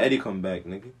 wait till though. Eddie come back,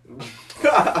 nigga.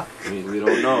 We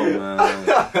don't know,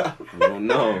 man. We don't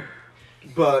know.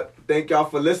 But thank y'all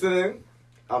for listening.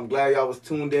 I'm glad y'all was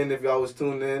tuned in. If y'all was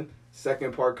tuned in,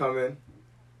 second part coming.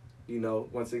 You know,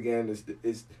 once again,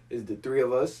 it's the three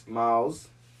of us, Miles.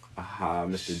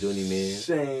 Mr. Dooney Man.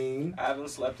 Shane. I haven't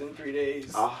slept in 3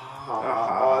 days.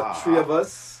 All three of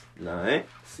us. Nah, eh?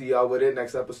 See y'all with it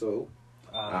next episode.